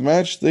through the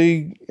match,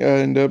 they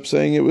end up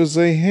saying it was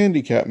a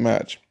handicap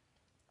match,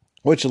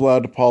 which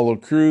allowed Apollo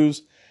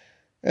Crews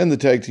and the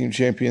tag team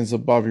champions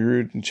of Bobby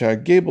Roode and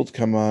Chad Gable to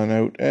come on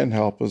out and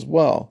help as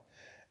well.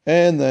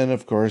 And then,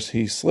 of course,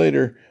 Heath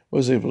Slater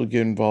was able to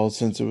get involved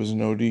since it was an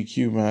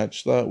ODQ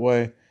match that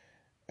way.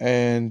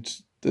 And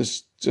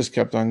this just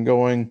kept on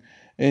going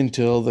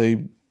until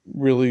they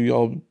really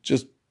all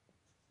just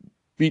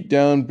beat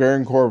down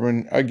Baron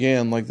Corbin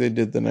again like they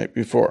did the night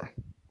before.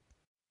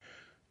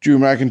 Drew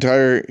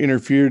McIntyre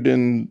interfered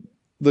in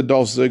the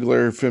Dolph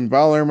Ziggler-Finn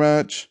Balor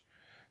match.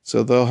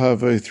 So they'll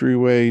have a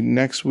three-way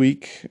next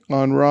week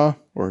on Raw,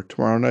 or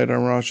tomorrow night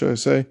on Raw, should I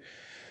say.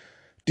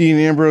 Dean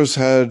Ambrose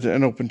had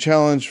an open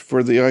challenge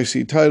for the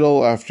IC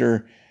title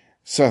after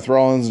Seth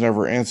Rollins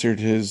never answered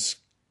his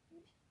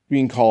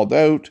being called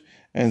out.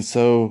 And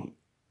so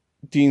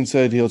Dean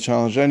said he'll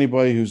challenge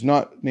anybody who's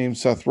not named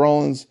Seth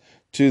Rollins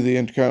to the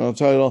Intercontinental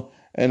title.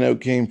 And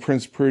out came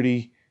Prince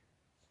Pretty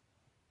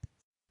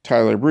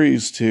Tyler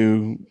Breeze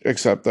to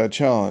accept that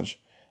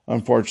challenge.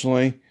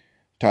 Unfortunately,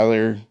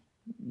 Tyler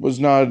was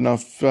not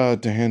enough to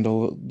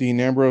handle Dean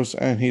Ambrose,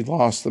 and he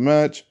lost the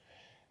match.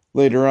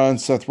 Later on,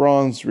 Seth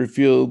Rollins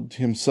revealed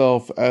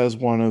himself as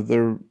one of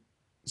the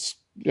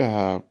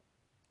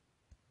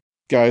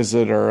guys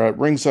that are at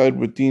ringside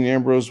with Dean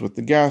Ambrose with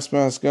the gas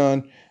mask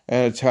on,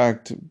 and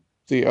attacked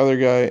the other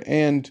guy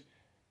and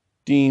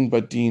Dean,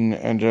 but Dean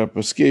ended up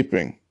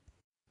escaping.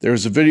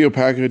 There's a video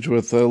package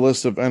with a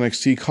list of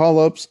NXT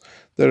call-ups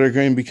that are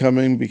going to be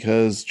coming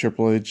because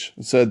Triple H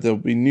said there'll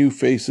be new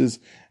faces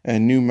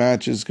and new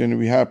matches going to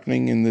be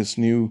happening in this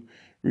new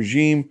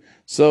regime.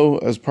 So,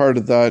 as part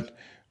of that,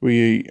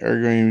 we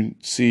are going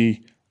to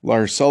see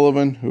Lars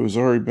Sullivan, who has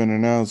already been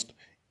announced,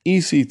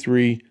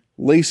 EC3,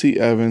 Lacey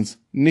Evans,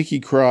 Nikki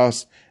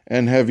Cross,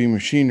 and Heavy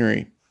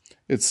Machinery.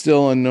 It's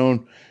still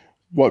unknown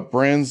what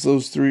brands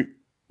those three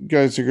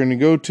guys are going to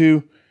go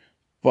to,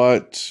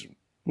 but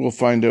we'll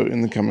find out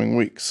in the coming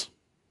weeks.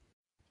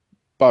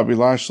 Bobby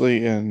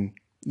Lashley and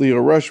Lio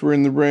Rush were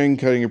in the ring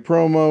cutting a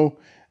promo,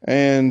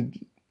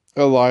 and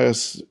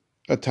Elias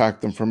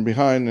attacked them from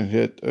behind and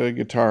hit a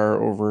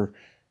guitar over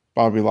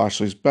Bobby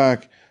Lashley's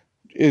back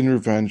in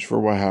revenge for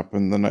what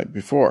happened the night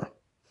before.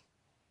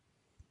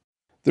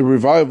 The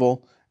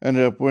Revival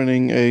ended up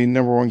winning a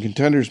number one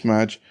contenders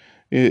match.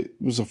 It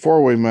was a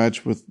four-way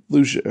match with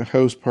Lucia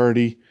House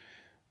Party,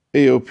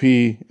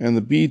 AOP, and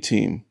the B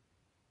Team.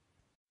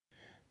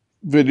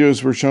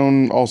 Videos were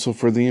shown also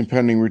for the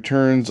impending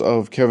returns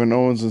of Kevin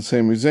Owens and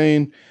Sami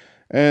Zayn,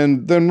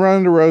 and then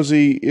Ronda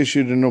Rousey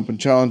issued an open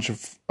challenge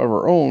of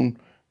her own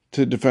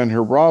to defend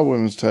her Raw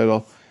Women's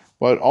title,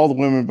 but all the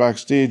women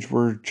backstage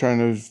were trying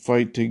to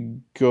fight to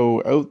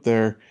go out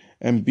there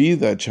and be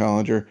that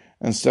challenger,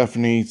 and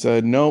Stephanie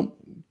said nope,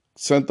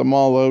 sent them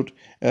all out,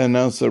 and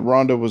announced that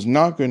Ronda was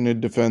not going to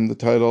defend the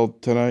title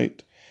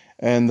tonight,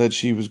 and that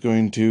she was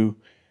going to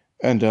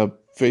end up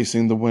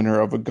facing the winner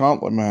of a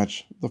gauntlet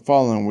match the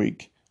following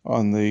week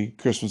on the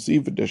Christmas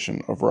Eve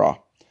edition of Raw.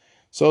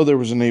 So there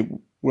was an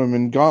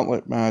 8-women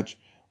gauntlet match,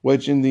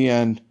 which in the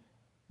end,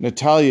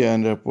 Natalya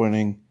ended up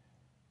winning.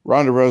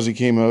 Ronda Rousey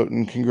came out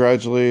and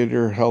congratulated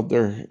her, held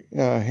their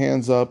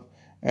hands up,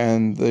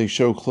 and the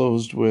show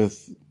closed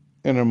with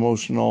an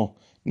emotional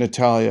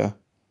Natalya.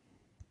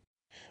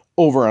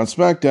 Over on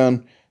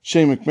SmackDown,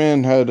 Shane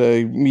McMahon had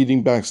a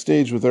meeting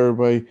backstage with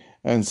everybody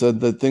and said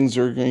that things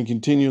are going to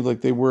continue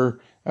like they were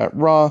at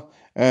Raw,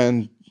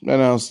 and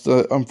announced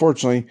that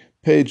unfortunately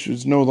Paige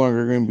was no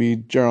longer going to be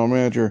general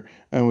manager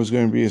and was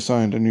going to be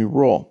assigned a new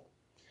role.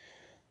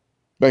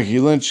 Becky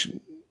Lynch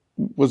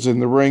was in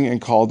the ring and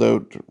called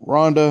out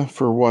Ronda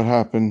for what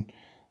happened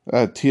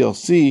at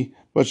TLC,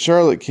 but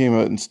Charlotte came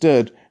out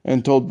instead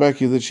and told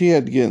Becky that she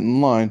had to get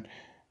in line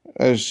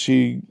as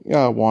she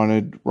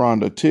wanted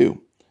Ronda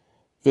too.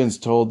 Vince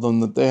told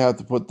them that they had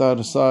to put that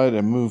aside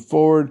and move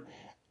forward,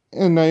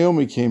 and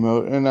Naomi came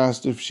out and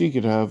asked if she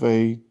could have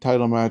a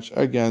title match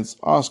against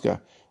Asuka,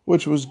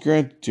 which was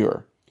granted to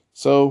her.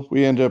 So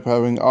we ended up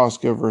having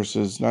Asuka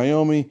versus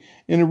Naomi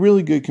in a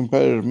really good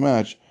competitive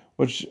match,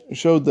 which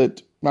showed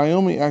that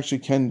Naomi actually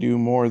can do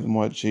more than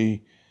what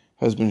she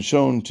has been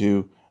shown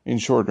to in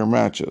shorter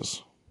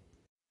matches.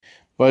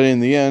 But in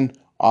the end,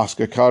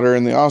 Asuka caught her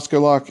in the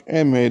Asuka lock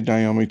and made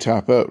Naomi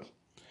tap out.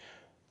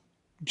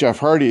 Jeff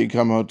Hardy had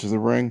come out to the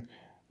ring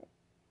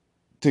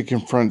to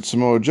confront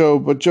Samoa Joe,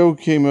 but Joe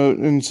came out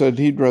and said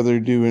he'd rather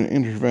do an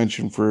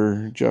intervention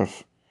for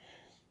Jeff.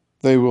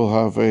 They will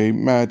have a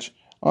match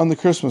on the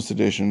Christmas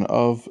edition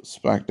of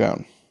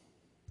SmackDown.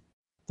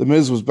 The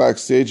Miz was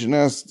backstage and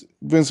asked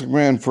Vince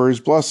McMahon for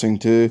his blessing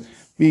to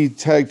be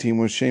tag team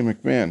with Shane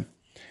McMahon.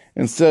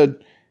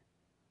 Instead,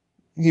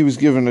 he was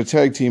given a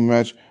tag team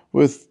match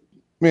with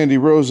Mandy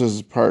Rose as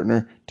his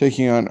partner,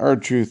 taking on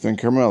R-Truth and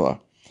Carmella,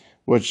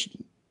 which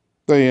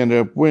they ended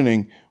up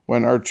winning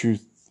when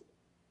R-Truth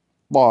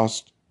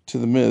lost to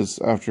The Miz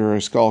after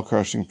a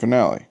skull-crushing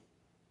finale.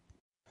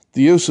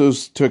 The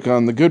Usos took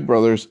on the Good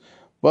Brothers,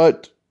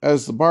 but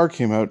as the bar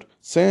came out,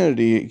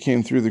 Sanity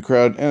came through the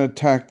crowd and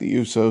attacked the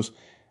Usos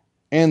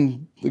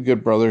and the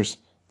Good Brothers.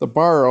 The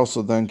bar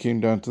also then came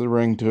down to the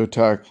ring to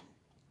attack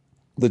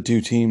the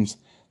two teams.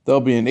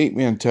 There'll be an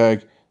 8-man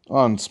tag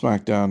on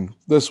SmackDown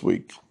this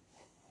week.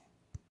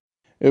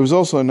 It was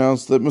also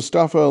announced that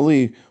Mustafa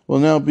Ali will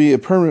now be a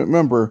permanent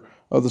member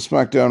of the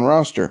SmackDown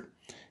roster.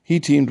 He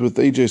teamed with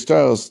AJ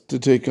Styles to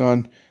take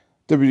on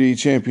WWE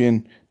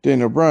Champion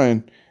Daniel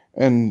Bryan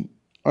and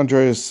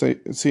Andreas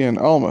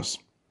Cien Almas.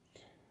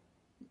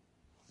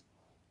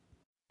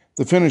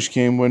 The finish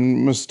came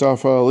when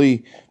Mustafa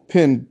Ali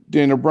pinned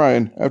Daniel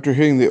Bryan after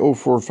hitting the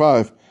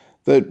 045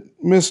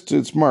 that missed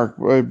its mark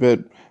by a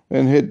bit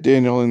and hit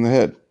Daniel in the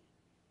head.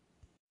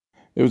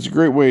 It was a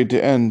great way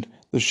to end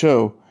the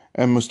show,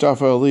 and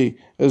Mustafa Ali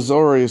is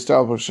already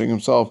establishing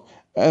himself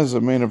as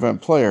a main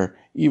event player,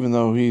 even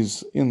though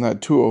he's in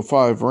that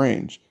 205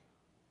 range.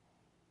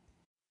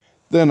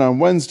 Then on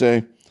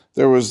Wednesday,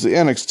 there was the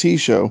NXT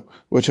show,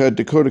 which had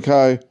Dakota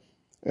Kai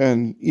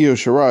and Io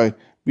Shirai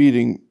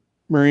beating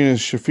Marina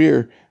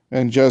Shafir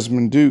and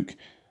Jasmine Duke,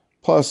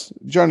 plus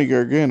Johnny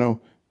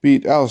Gargano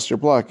beat Aleister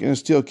Black in a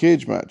steel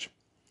cage match.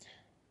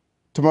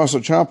 Tommaso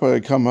Ciampa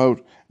had come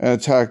out and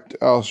attacked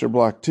Aleister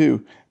Black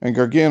too, and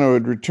Gargano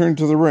had returned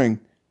to the ring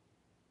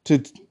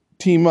to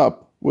team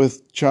up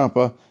with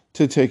Ciampa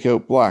to take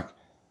out Black.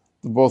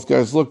 Both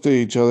guys looked at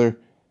each other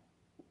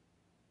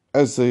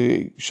as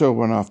the show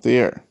went off the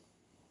air.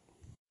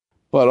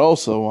 But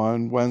also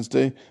on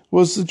Wednesday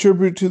was the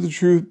Tribute to the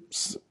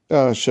Troops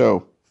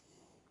show.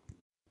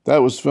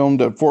 That was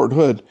filmed at Fort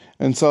Hood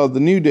and saw the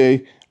New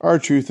Day,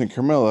 R-Truth, and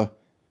Carmella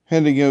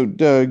handing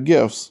out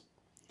gifts.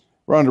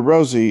 Ronda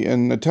Rousey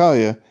and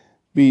Natalya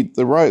beat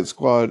the Riot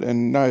Squad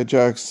and Nia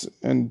Jax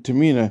and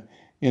Tamina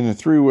in a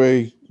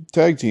three-way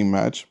tag team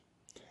match.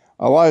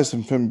 Elias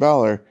and Finn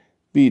Balor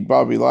beat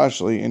Bobby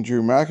Lashley and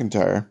Drew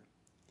McIntyre.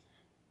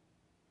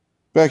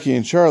 Becky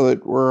and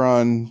Charlotte were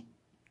on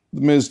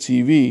The Miz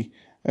TV,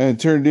 and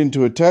it turned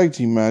into a tag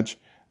team match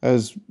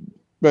as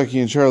Becky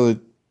and Charlotte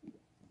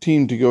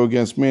teamed to go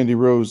against Mandy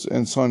Rose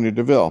and Sonya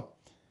Deville.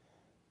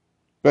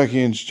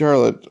 Becky and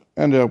Charlotte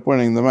ended up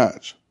winning the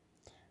match.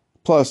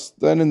 Plus,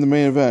 then in the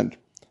main event,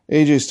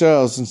 AJ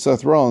Styles and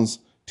Seth Rollins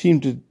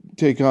teamed to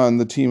take on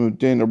the team of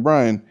Daniel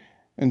Bryan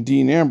and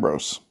Dean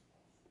Ambrose.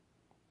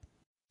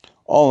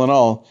 All in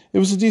all, it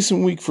was a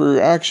decent week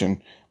for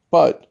action,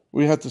 but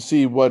we have to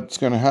see what's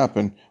going to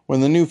happen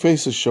when the new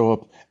faces show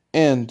up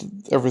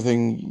and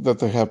everything that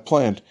they have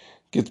planned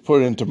gets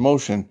put into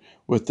motion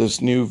with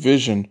this new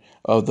vision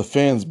of the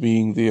fans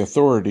being the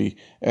authority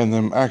and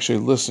them actually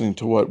listening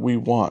to what we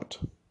want.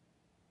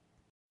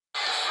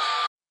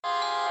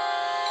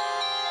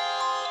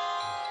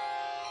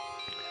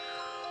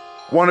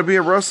 Want to be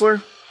a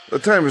wrestler? The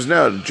time is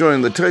now to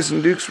join the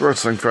Tyson Dukes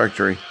Wrestling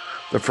Factory.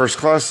 The first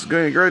class is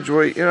going to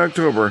graduate in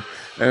October,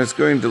 and it's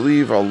going to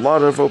leave a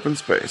lot of open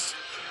space.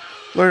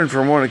 Learn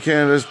from one of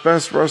Canada's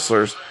best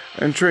wrestlers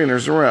and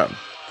trainers around.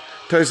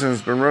 Tyson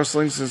has been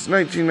wrestling since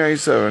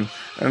 1997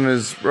 and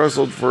has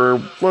wrestled for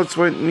Blood,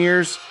 Sweat and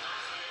Years,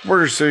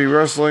 Border City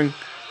Wrestling,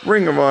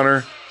 Ring of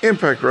Honor,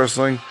 Impact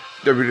Wrestling,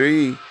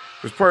 WWE,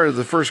 was part of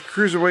the first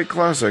Cruiserweight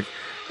Classic,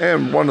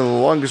 and one of the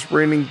longest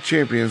reigning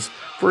champions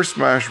for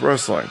Smash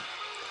Wrestling.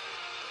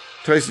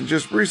 Tyson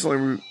just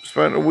recently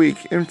spent a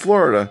week in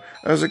Florida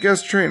as a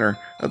guest trainer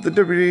at the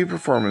WWE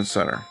Performance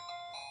Center.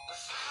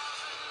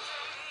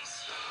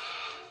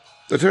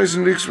 The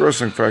Tyson Dukes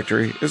Wrestling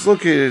Factory is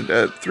located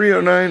at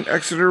 309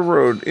 Exeter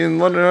Road in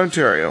London,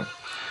 Ontario,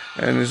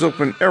 and is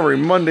open every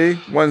Monday,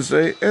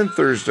 Wednesday, and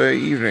Thursday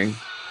evening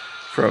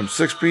from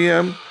 6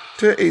 p.m.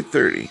 to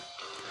 8:30.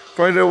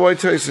 Find out why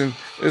Tyson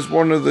is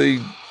one of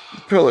the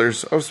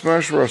pillars of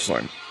Smash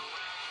Wrestling.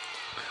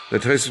 The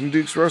Tyson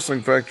Dukes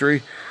Wrestling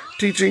Factory,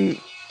 teaching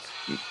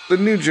the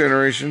new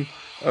generation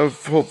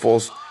of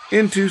hopefuls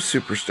into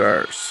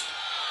superstars.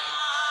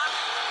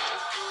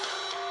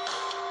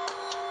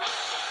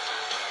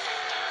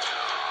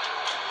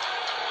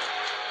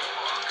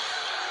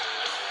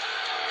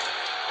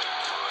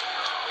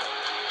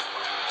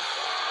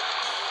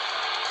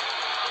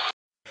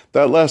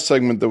 That last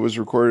segment that was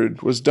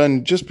recorded was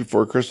done just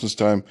before Christmas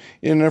time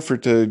in an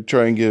effort to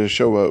try and get a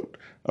show out.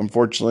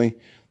 Unfortunately,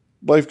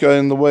 life got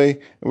in the way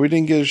and we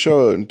didn't get a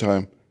show out in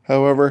time.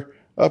 However,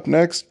 up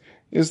next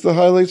is the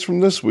highlights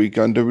from this week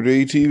on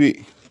WWE TV.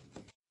 This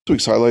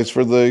week's highlights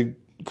for the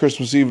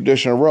Christmas Eve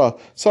edition of Raw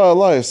saw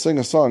Elias sing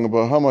a song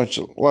about how much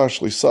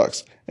Lashley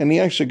sucks, and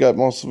he actually got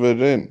most of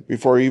it in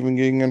before even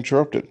getting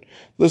interrupted.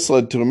 This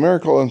led to a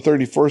Miracle on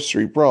 34th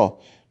Street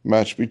brawl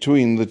match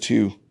between the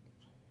two.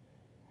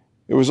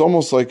 It was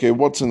almost like a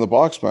What's in the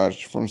Box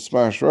match from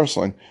Smash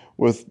Wrestling,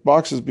 with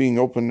boxes being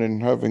opened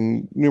and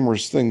having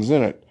numerous things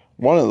in it.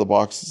 One of the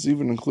boxes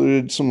even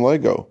included some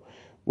Lego,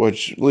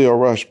 which Lio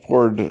Rush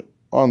poured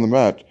on the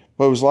mat,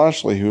 but it was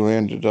Lashley who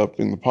ended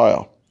up in the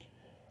pile.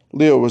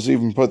 Lio was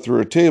even put through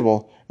a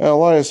table, and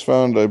Elias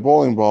found a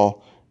bowling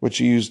ball, which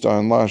he used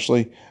on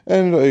Lashley,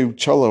 and a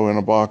cello in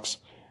a box,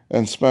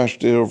 and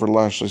smashed it over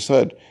Lashley's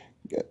head,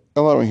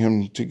 allowing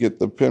him to get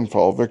the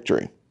pinfall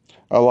victory.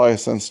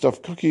 Elias then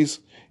stuffed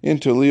cookies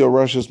into Lio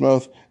Rush's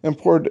mouth and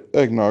poured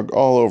eggnog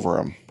all over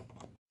him.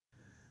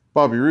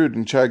 Bobby Roode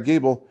and Chad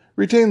Gable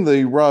retained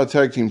the Raw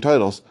Tag Team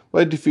titles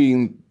by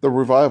defeating The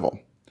Revival.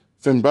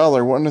 Finn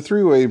Balor won a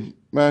three-way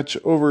match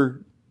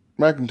over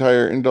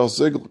McIntyre and Dolph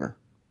Ziggler.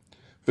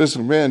 Vince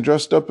McMahon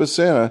dressed up as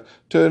Santa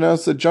to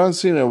announce that John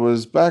Cena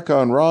was back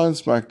on Raw and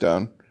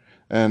SmackDown,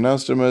 and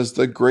announced him as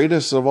the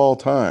greatest of all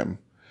time.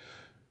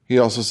 He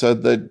also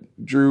said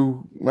that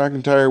Drew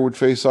McIntyre would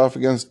face off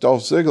against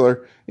Dolph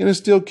Ziggler in a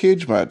steel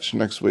cage match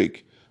next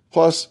week.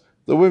 Plus,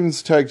 the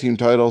women's tag team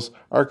titles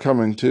are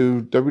coming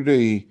to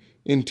WWE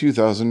in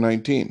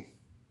 2019.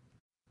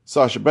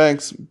 Sasha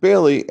Banks,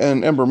 Bayley,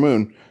 and Ember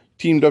Moon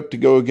teamed up to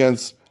go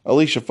against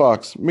Alicia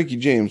Fox, Mickie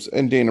James,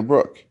 and Dana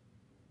Brooke,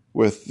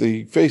 with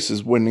the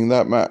faces winning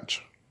that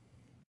match.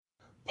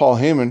 Paul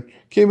Heyman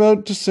came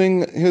out to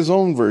sing his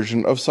own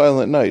version of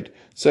Silent Night,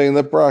 saying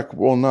that Brock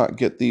will not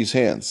get these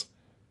hands.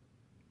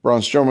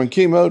 Braun Strowman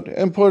came out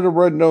and put a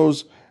red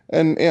nose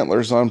and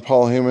antlers on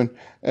Paul Heyman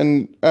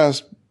and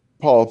asked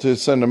Paul to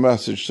send a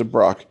message to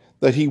Brock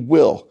that he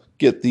will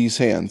get these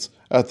hands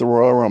at the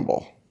Royal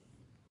Rumble.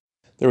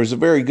 There was a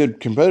very good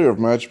competitive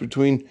match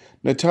between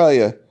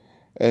Natalya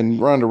and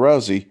Ronda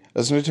Rousey,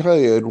 as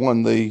Natalya had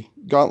won the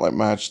gauntlet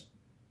match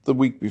the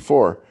week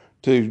before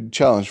to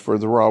challenge for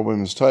the Raw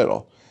Women's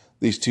title.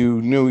 These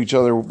two knew each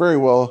other very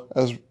well,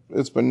 as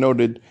it's been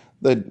noted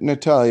that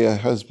Natalya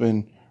has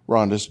been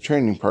Ronda's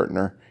training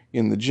partner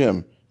in the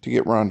gym to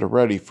get Ronda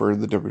ready for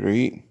the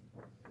WWE.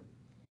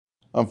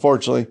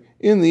 Unfortunately,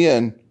 in the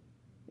end,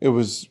 it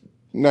was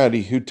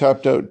Natty who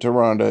tapped out to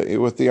Ronda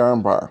with the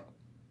armbar.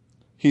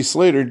 Heath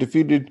Slater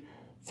defeated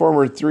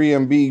former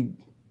 3MB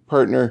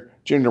partner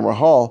Jinder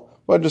Mahal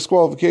by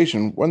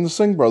disqualification when the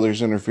Singh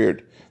brothers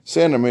interfered.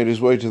 Santa made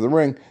his way to the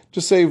ring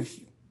to save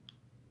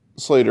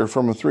Slater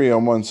from a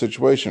 3-on-1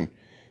 situation.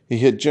 He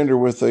hit Jinder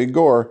with a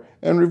gore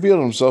and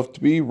revealed himself to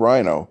be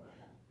Rhino.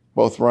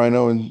 Both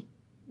Rhino and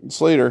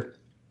Slater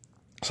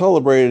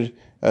celebrated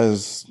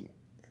as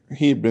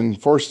he had been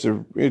forced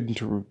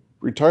into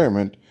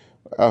retirement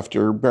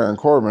after Baron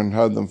Corbin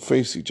had them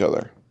face each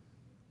other.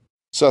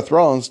 Seth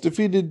Rollins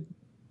defeated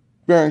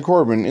Baron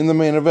Corbin in the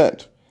main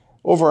event.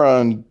 Over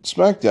on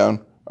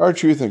SmackDown,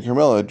 R-Truth and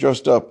Carmella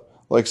dressed up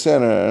like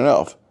Santa and an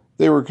elf.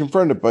 They were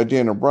confronted by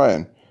Daniel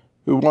Bryan,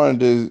 who wanted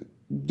to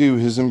do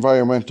his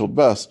environmental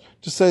best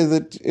to say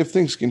that if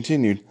things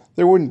continued,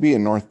 there wouldn't be a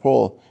North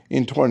Pole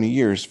in 20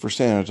 years for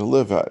Santa to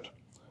live at.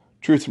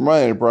 Truth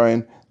reminded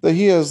Bryan that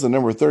he has the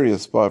number 30th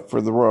spot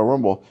for the Royal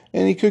Rumble,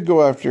 and he could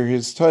go after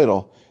his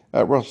title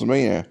at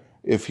WrestleMania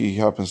if he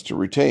happens to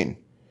retain.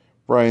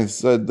 Bryan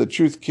said the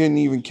Truth couldn't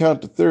even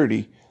count to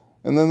 30,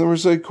 and then there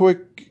was a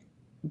quick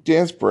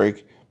dance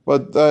break,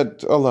 but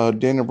that allowed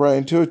Daniel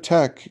Bryan to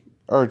attack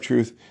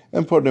R-Truth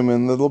and put him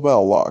in the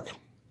LeBell Lock.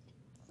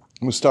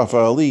 Mustafa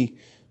Ali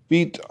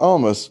beat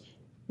Almas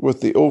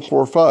with the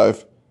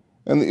 045,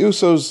 and the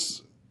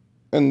Usos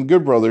and the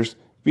Good Brothers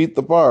beat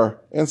the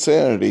Bar and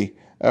Sanity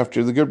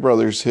after the Good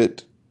Brothers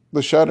hit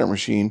the Shatter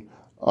Machine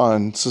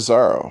on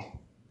Cesaro.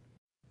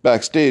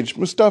 Backstage,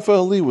 Mustafa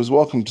Ali was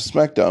welcomed to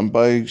SmackDown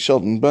by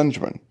Shelton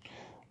Benjamin.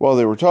 While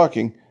they were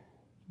talking,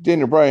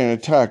 Daniel Bryan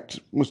attacked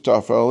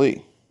Mustafa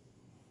Ali.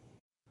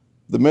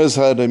 The Miz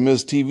had a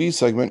Miz TV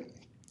segment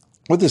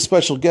with his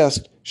special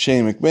guest,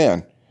 Shane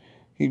McMahon.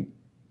 He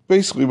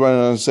basically went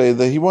on to say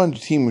that he wanted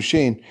to team with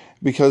Shane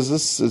because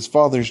this is his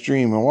father's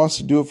dream and wants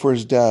to do it for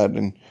his dad.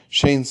 And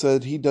Shane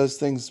said he does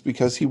things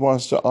because he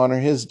wants to honor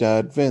his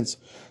dad, Vince.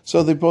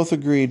 So they both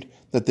agreed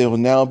that they will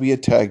now be a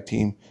tag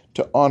team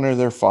to honor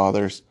their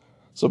fathers.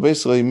 So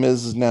basically,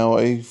 Miz is now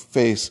a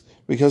face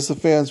because the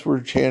fans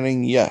were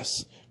chanting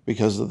yes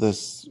because of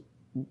this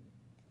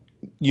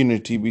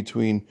unity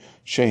between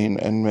Shane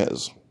and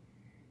Miz.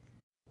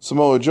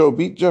 Samoa Joe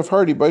beat Jeff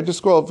Hardy by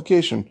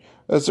disqualification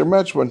as their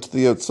match went to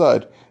the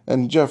outside,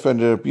 and Jeff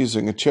ended up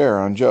using a chair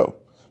on Joe.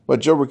 But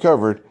Joe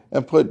recovered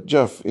and put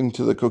Jeff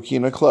into the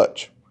Coquina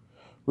Clutch.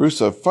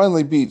 Rusev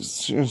finally beat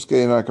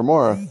Shinsuke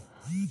Nakamura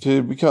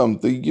to become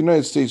the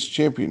United States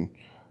champion,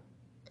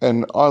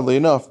 and oddly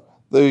enough,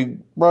 the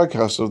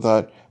broadcast of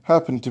that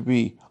happened to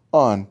be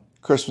on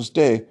Christmas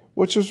Day,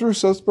 which was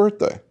Rusev's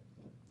birthday.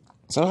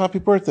 So happy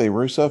birthday,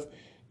 Rusev.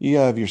 You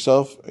have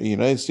yourself a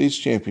United States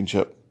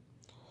championship.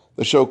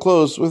 The show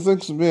closed with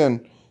Vince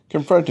McMahon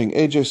confronting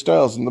AJ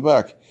Styles in the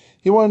back.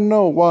 He wanted to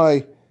know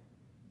why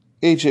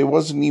AJ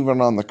wasn't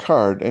even on the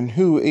card and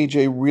who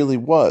AJ really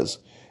was.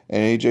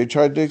 And AJ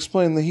tried to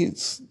explain that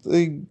he's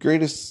the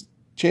greatest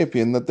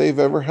champion that they've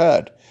ever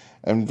had.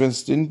 And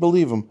Vince didn't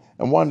believe him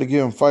and wanted to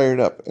get him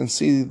fired up and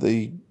see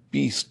the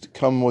beast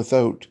come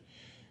without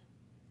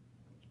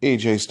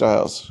AJ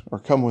Styles. Or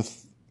come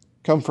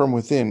from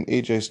within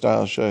AJ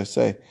Styles, should I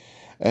say.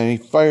 And he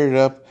fired it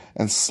up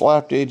and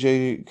slapped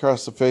AJ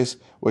across the face,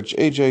 which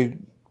AJ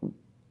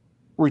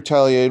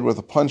retaliated with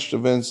a punch to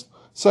Vince,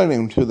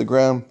 sending him to the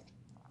ground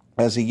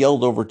as he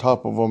yelled over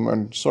top of him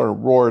and sort of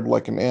roared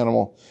like an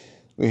animal.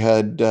 We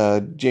had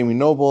Jamie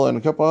Noble and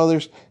a couple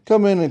others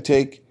come in and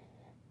take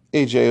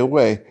AJ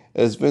away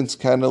as Vince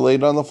kind of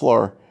laid on the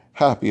floor,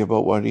 happy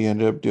about what he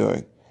ended up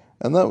doing.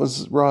 And that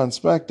was Raw and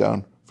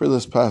SmackDown for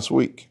this past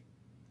week.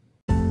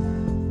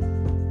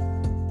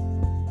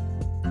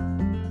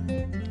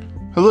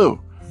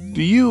 Hello.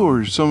 Do you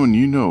or someone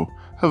you know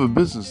have a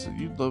business that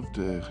you'd love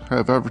to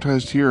have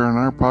advertised here on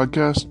our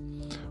podcast?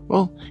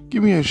 Well,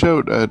 give me a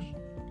shout at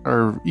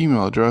our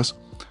email address,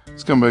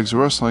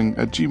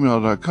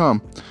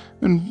 scumbagswrestling@gmail.com,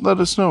 and let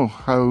us know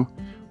how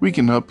we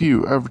can help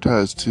you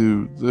advertise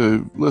to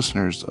the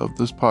listeners of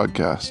this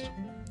podcast.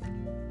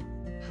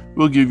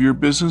 We'll give your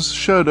business a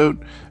shout out,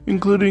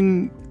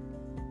 including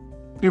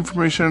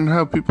information on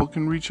how people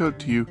can reach out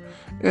to you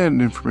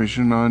and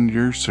information on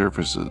your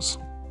services.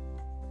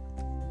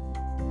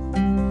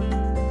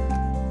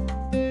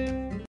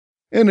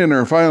 And in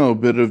our final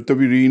bit of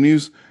WWE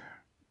news,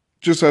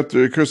 just after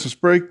the Christmas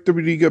break,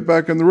 WWE got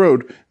back on the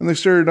road, and they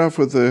started off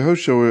with a house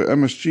show at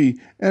MSG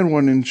and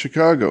one in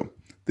Chicago.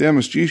 The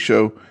MSG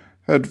show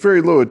had very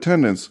low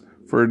attendance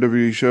for a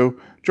WWE show,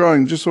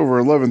 drawing just over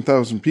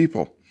 11,000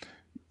 people.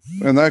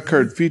 And that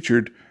card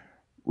featured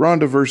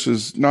Ronda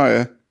versus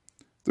Nia,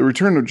 the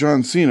return of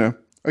John Cena,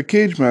 a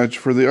cage match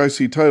for the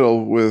IC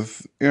title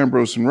with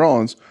Ambrose and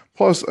Rollins,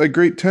 plus a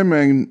great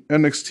 10-man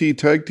NXT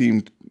tag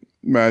team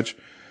match,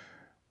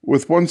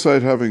 with one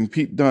side having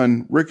Pete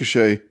Dunne,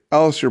 Ricochet,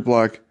 Aleister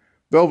Black,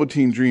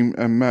 Velveteen Dream,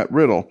 and Matt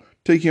Riddle,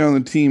 taking on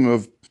the team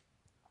of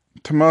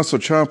Tommaso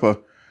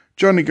Ciampa,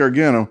 Johnny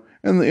Gargano,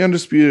 and the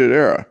Undisputed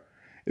Era.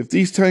 If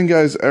these 10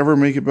 guys ever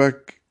make it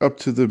back up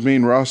to the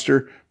main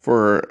roster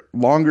for a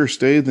longer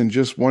stay than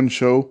just one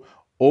show,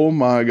 oh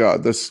my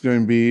god, this is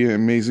going to be an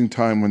amazing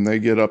time when they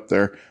get up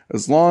there,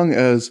 as long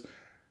as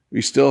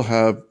we still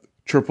have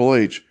Triple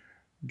H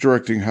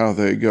directing how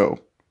they go.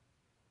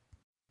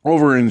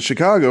 Over in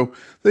Chicago,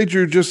 they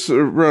drew just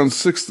around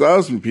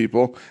 6,000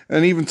 people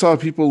and even saw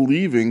people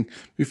leaving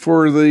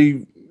before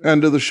the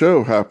end of the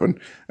show happened.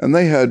 And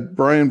they had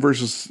Bryan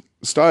versus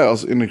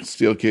Styles in a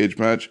steel cage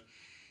match,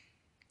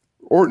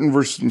 Orton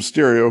versus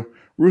Mysterio,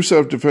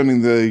 Rusev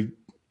defending the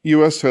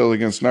U.S. title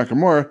against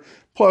Nakamura,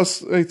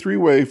 plus a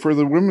three-way for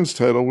the women's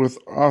title with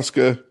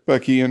Asuka,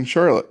 Becky, and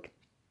Charlotte.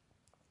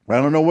 I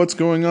don't know what's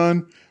going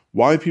on,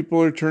 why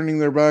people are turning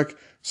their back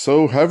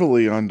so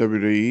heavily on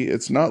WWE.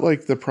 It's not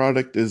like the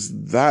product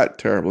is that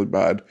terribly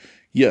bad.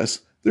 Yes,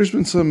 there's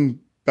been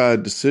some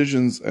bad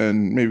decisions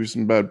and maybe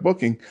some bad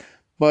booking,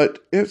 but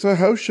it's a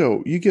house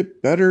show. You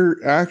get better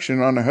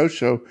action on a house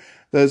show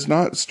that's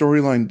not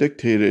storyline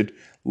dictated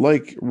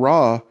like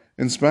Raw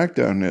and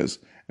SmackDown is.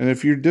 And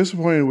if you're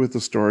disappointed with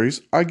the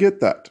stories, I get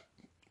that.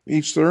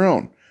 Each their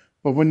own.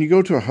 But when you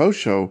go to a house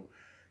show,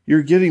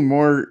 you're getting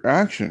more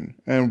action.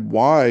 And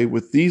why,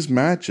 with these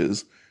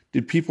matches,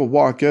 did people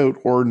walk out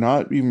or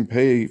not even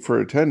pay for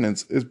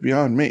attendance is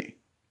beyond me.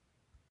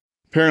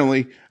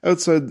 Apparently,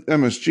 outside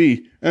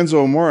MSG,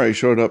 Enzo Amore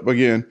showed up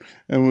again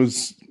and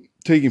was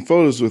taking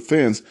photos with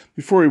fans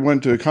before he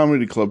went to a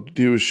comedy club to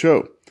do his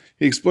show.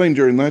 He explained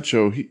during that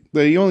show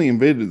that he only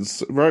invaded the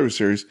Survivor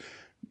Series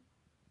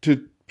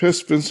to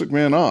piss Vince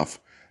McMahon off,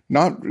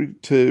 not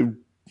to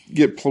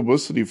get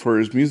publicity for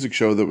his music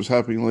show that was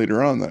happening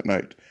later on that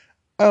night.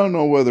 I don't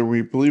know whether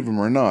we believe him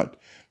or not,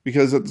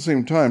 because at the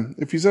same time,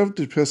 if he's out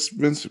to piss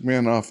Vince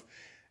McMahon off,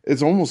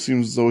 it almost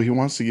seems as though he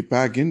wants to get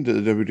back into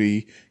the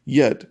WWE,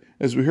 yet,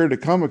 as we heard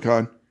at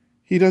Comic-Con,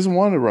 he doesn't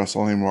want to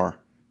wrestle anymore.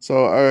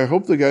 So I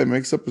hope the guy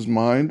makes up his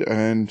mind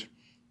and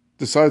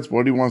decides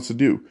what he wants to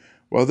do.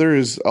 Whether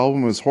his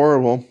album is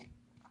horrible,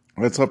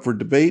 that's up for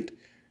debate,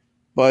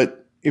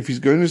 but if he's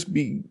going to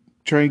be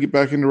trying to get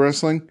back into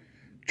wrestling,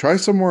 try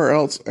somewhere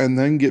else and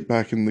then get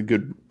back in the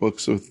good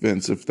books with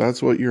Vince if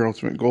that's what your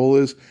ultimate goal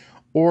is,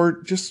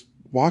 or just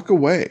walk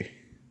away.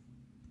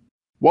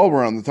 While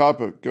we're on the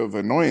topic of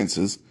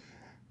annoyances,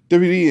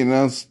 WWE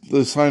announced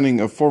the signing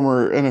of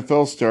former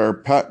NFL star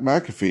Pat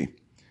McAfee.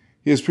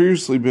 He has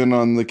previously been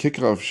on the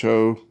Kickoff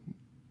show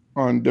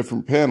on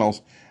different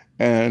panels,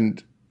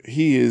 and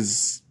he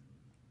is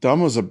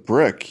dumb as a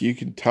brick. You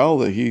can tell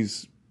that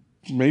he's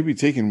maybe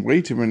taken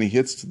way too many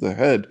hits to the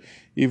head,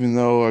 even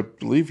though I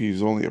believe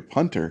he's only a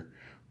punter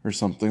or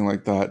something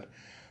like that.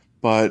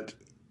 But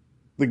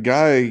the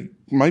guy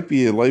might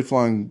be a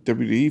lifelong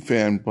WWE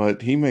fan,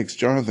 but he makes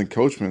Jonathan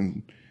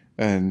Coachman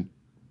and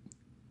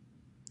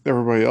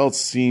everybody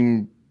else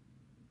seem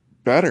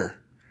better.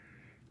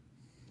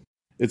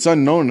 It's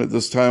unknown at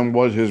this time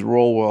what his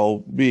role will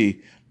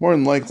be. More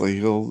than likely,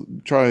 he'll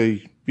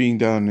try being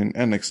down in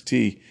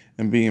NXT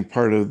and being a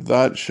part of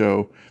that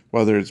show,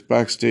 whether it's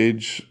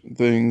backstage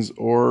things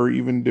or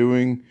even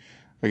doing,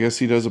 I guess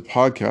he does a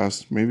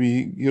podcast.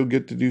 Maybe he'll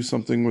get to do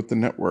something with the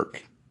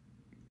network.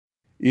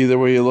 Either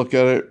way you look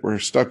at it, we're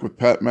stuck with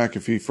Pat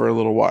McAfee for a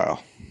little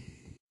while.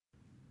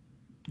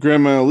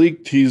 Grand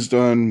Metalik teased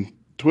on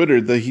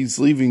Twitter that he's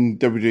leaving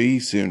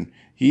WWE soon.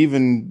 He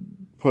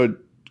even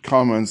put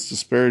comments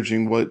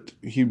disparaging what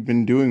he'd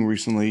been doing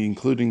recently,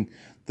 including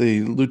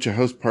the Lucha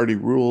House Party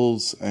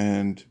rules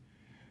and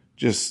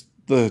just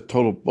the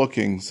total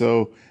booking.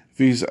 So if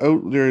he's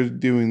out there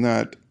doing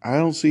that, I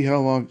don't see how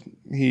long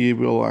he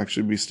will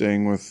actually be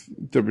staying with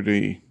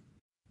WWE.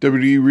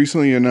 WWE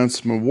recently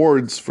announced some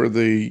awards for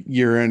the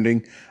year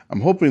ending. I'm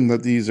hoping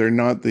that these are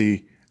not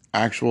the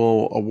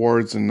actual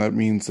awards, and that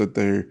means that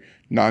they're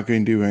not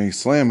going to do any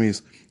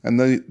Slammies.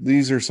 And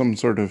these are some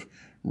sort of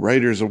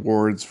writers'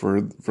 awards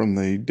from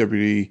the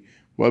WWE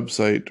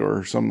website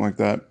or something like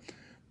that.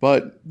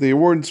 But the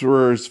awards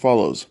were as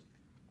follows.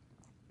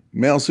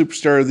 Male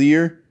Superstar of the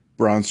Year,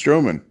 Braun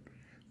Strowman.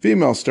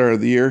 Female Star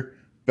of the Year,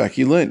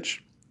 Becky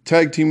Lynch.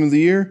 Tag Team of the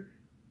Year,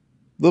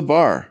 The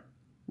Bar.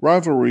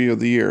 Rivalry of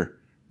the Year,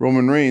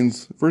 Roman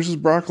Reigns versus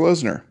Brock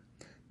Lesnar.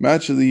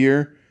 Match of the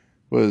Year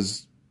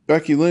was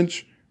Becky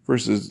Lynch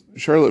versus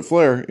Charlotte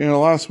Flair in a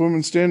last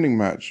woman standing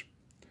match.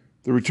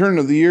 The Return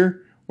of the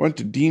Year went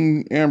to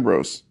Dean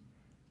Ambrose.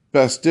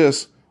 Best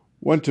Diss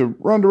went to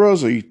Ronda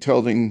Rousey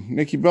telling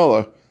Nikki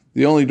Bella,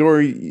 the only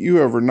door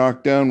you ever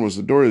knocked down was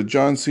the door to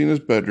John Cena's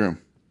bedroom.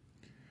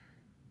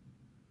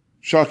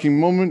 Shocking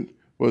moment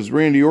was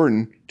Randy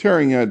Orton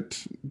tearing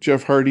at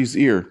Jeff Hardy's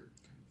ear.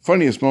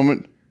 Funniest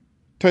moment,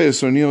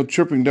 Titus O'Neil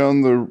tripping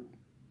down the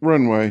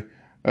runway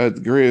at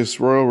the Greatest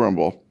Royal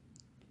Rumble.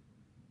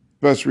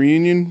 Best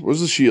reunion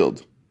was The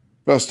Shield.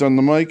 Best on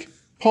the mic,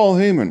 Paul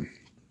Heyman.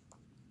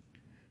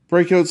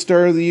 Breakout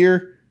Star of the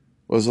Year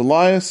was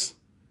Elias.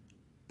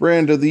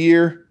 Brand of the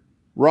Year,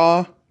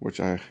 Raw, which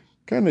I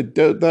kind of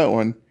doubt that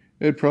one.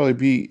 It'd probably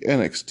be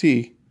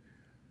NXT.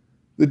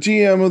 The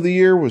GM of the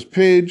Year was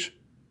Paige.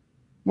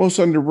 Most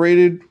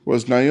underrated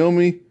was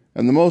Naomi.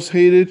 And the most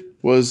hated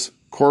was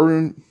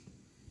Baron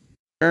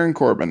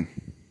Corbin.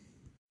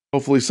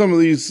 Hopefully some of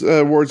these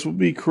awards will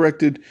be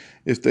corrected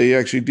if they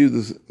actually do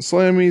the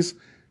Slammies.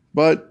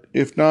 But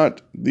if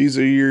not, these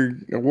are your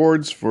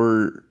awards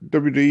for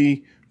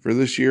WWE for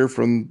this year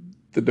from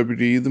the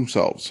WWE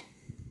themselves.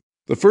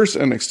 The first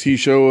NXT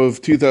show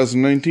of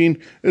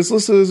 2019 is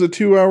listed as a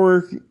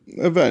 2-hour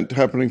event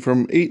happening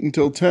from 8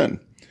 until 10.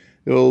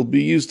 It'll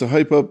be used to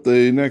hype up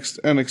the next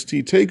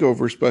NXT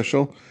TakeOver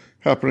special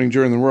happening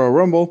during the Royal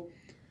Rumble.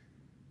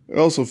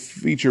 It'll also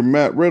feature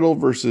Matt Riddle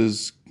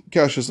versus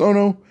Cassius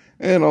Ohno,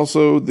 and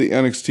also the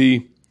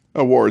NXT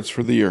awards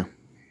for the year.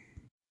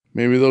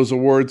 Maybe those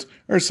awards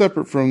are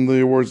separate from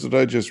the awards that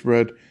I just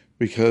read,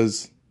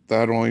 because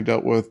that only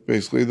dealt with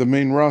basically the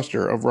main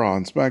roster of Raw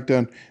and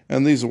SmackDown,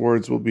 and these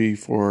awards will be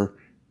for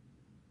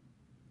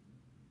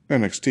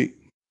NXT.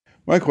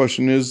 My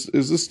question is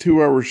this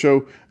 2-hour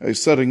show a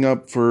setting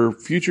up for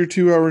future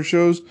 2-hour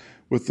shows?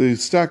 With the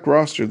stacked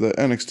roster that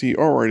NXT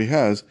already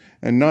has,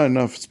 and not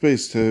enough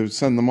space to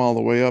send them all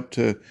the way up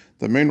to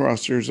the main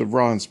rosters of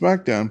Raw and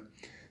SmackDown,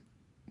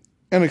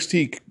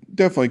 NXT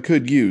definitely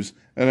could use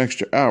an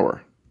extra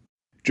hour.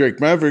 Drake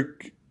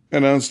Maverick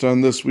announced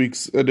on this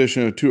week's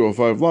edition of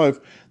 205 Live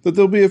that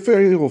there'll be a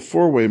fatal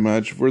 4-way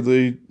match for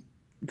the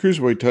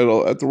Cruiserweight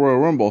title at the Royal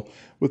Rumble,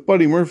 with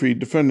Buddy Murphy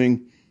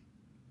defending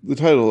the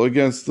title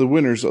against the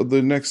winners of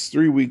the next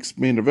 3 weeks'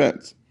 main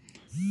events.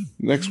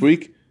 Next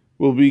week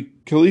will be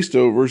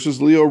Kalisto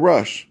versus Lio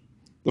Rush.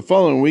 The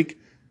following week,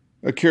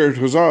 Akira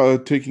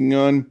Tozawa taking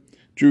on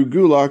Drew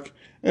Gulak,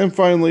 and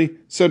finally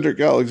Cedric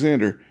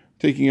Alexander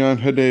taking on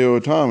Hideo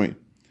Itami.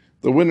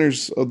 The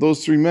winners of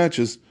those 3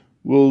 matches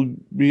will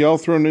be all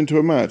thrown into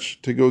a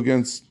match to go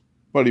against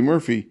Buddy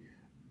Murphy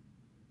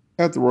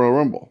at the Royal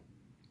Rumble.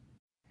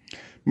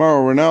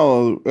 Mauro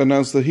Ranallo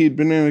announced that he'd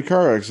been in a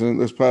car accident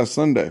this past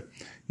Sunday.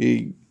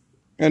 He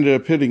ended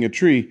up hitting a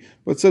tree,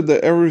 but said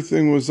that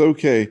everything was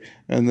okay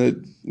and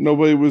that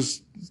nobody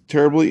was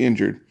terribly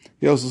injured.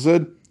 He also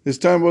said his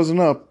time wasn't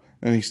up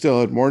and he still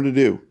had more to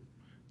do.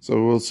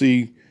 So we'll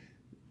see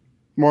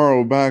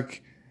Mauro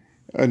back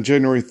on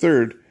January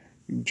 3rd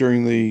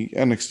during the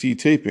NXT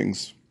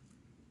tapings.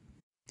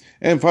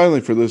 And finally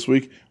for this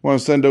week, I want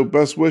to send out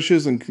best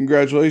wishes and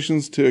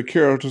congratulations to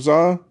Akira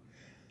Tozawa,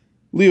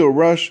 Lio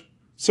Rush,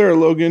 Sarah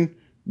Logan,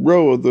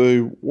 Ro of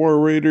the War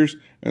Raiders,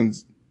 and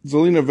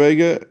Zelina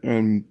Vega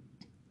and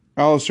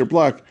Aleister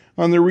Black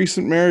on their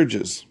recent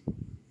marriages.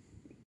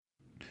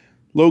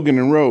 Logan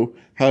and Ro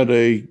had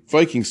a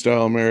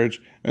Viking-style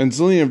marriage, and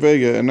Zelina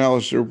Vega and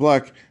Aleister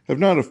Black have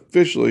not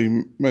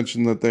officially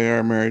mentioned that they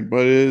are married,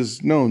 but it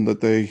is known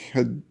that they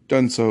had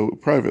done so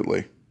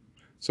privately.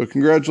 So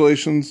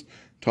congratulations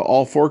to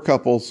all 4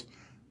 couples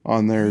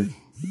on their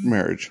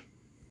marriage.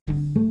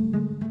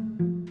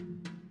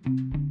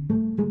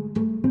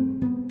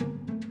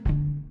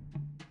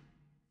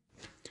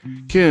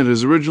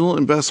 Canada's original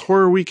and best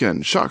horror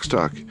weekend,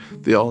 Shockstock,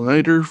 the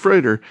all-nighter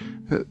freighter,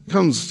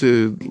 comes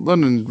to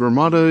London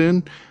Ramada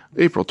Inn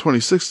April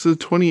 26th to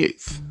the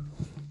 28th.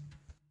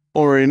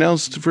 Already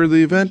announced for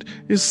the event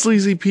is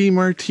Sleazy P.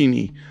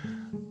 Martini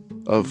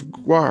of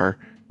Gwar,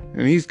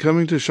 and he's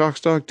coming to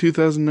Shockstock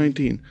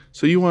 2019.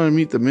 So you want to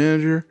meet the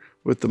manager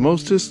with the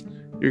mostest?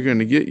 You're going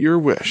to get your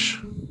wish.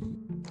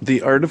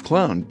 The Art of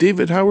Clown,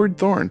 David Howard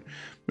Thorne,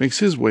 makes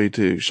his way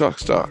to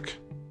Shockstock.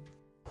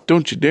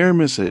 Don't you dare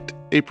miss it.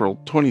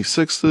 April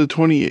 26th to the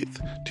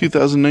 28th,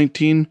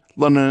 2019,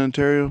 London,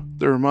 Ontario,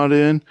 the Ramada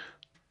Inn.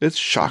 It's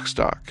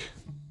Shockstock.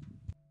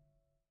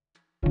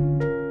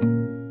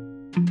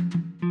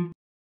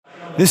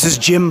 This is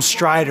Jim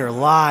Strider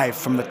live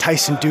from the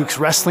Tyson Dukes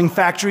Wrestling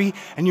Factory,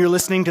 and you're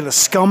listening to the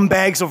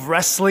Scumbags of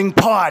Wrestling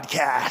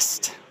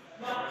podcast.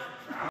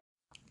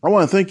 I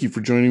want to thank you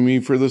for joining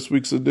me for this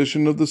week's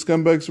edition of the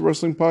Scumbags of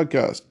Wrestling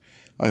podcast.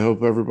 I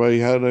hope everybody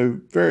had a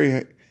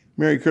very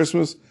Merry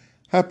Christmas,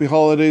 Happy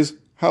Holidays,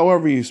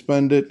 however you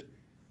spend it.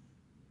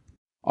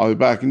 I'll be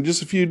back in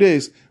just a few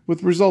days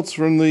with results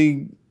from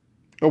the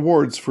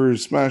awards for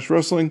Smash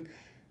Wrestling,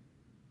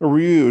 a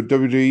review of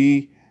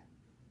WWE,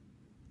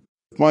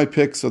 my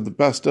picks of the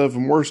best of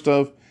and worst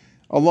of,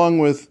 along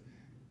with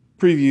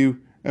preview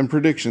and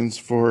predictions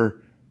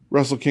for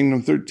Wrestle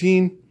Kingdom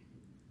 13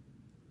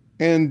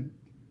 and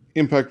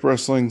Impact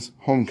Wrestling's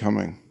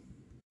Homecoming.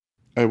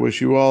 I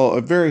wish you all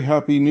a very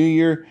happy new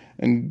year,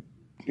 and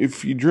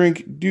if you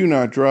drink, do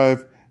not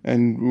drive,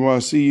 and we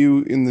want to see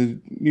you in the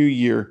new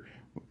year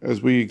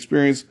as we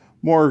experience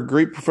more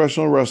great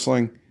professional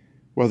wrestling,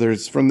 whether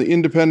it's from the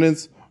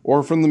independents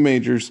or from the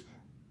majors.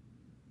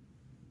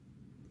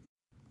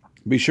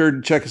 Be sure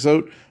to check us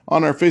out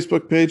on our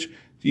Facebook page.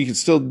 You can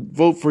still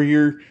vote for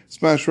your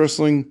Smash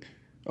Wrestling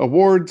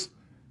awards,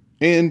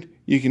 and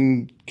you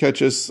can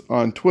catch us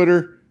on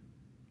Twitter,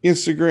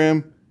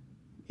 Instagram,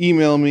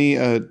 email me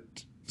at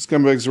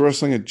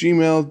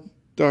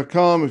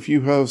scumbagswrestling@gmail.com if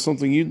you have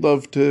something you'd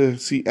love to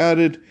see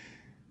added.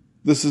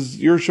 This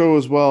is your show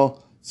as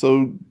well,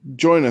 so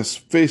join us,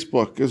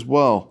 Facebook as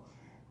well,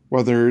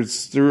 whether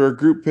it's through our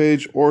group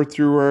page or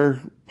through our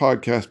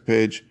podcast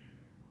page.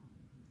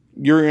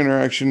 Your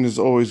interaction is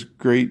always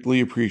greatly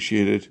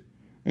appreciated.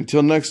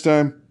 Until next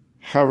time,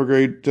 have a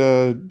great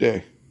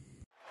day.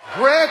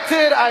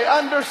 Granted, I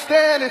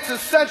understand it's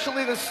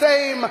essentially the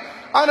same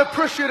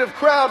unappreciative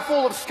crowd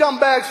full of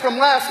scumbags from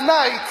last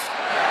night.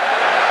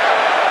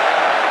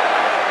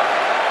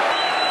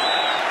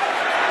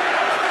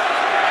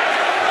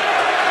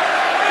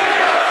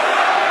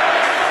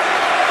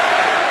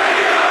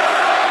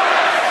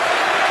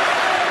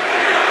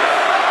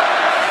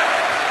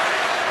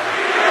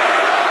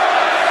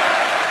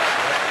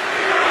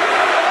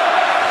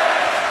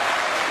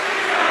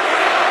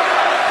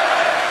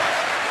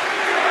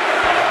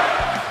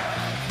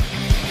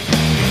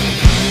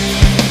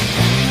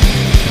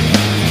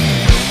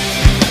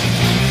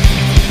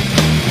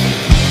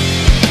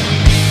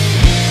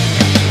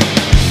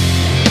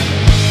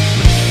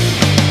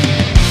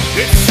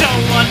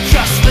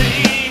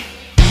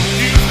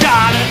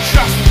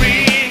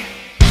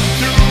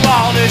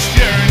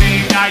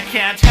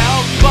 can't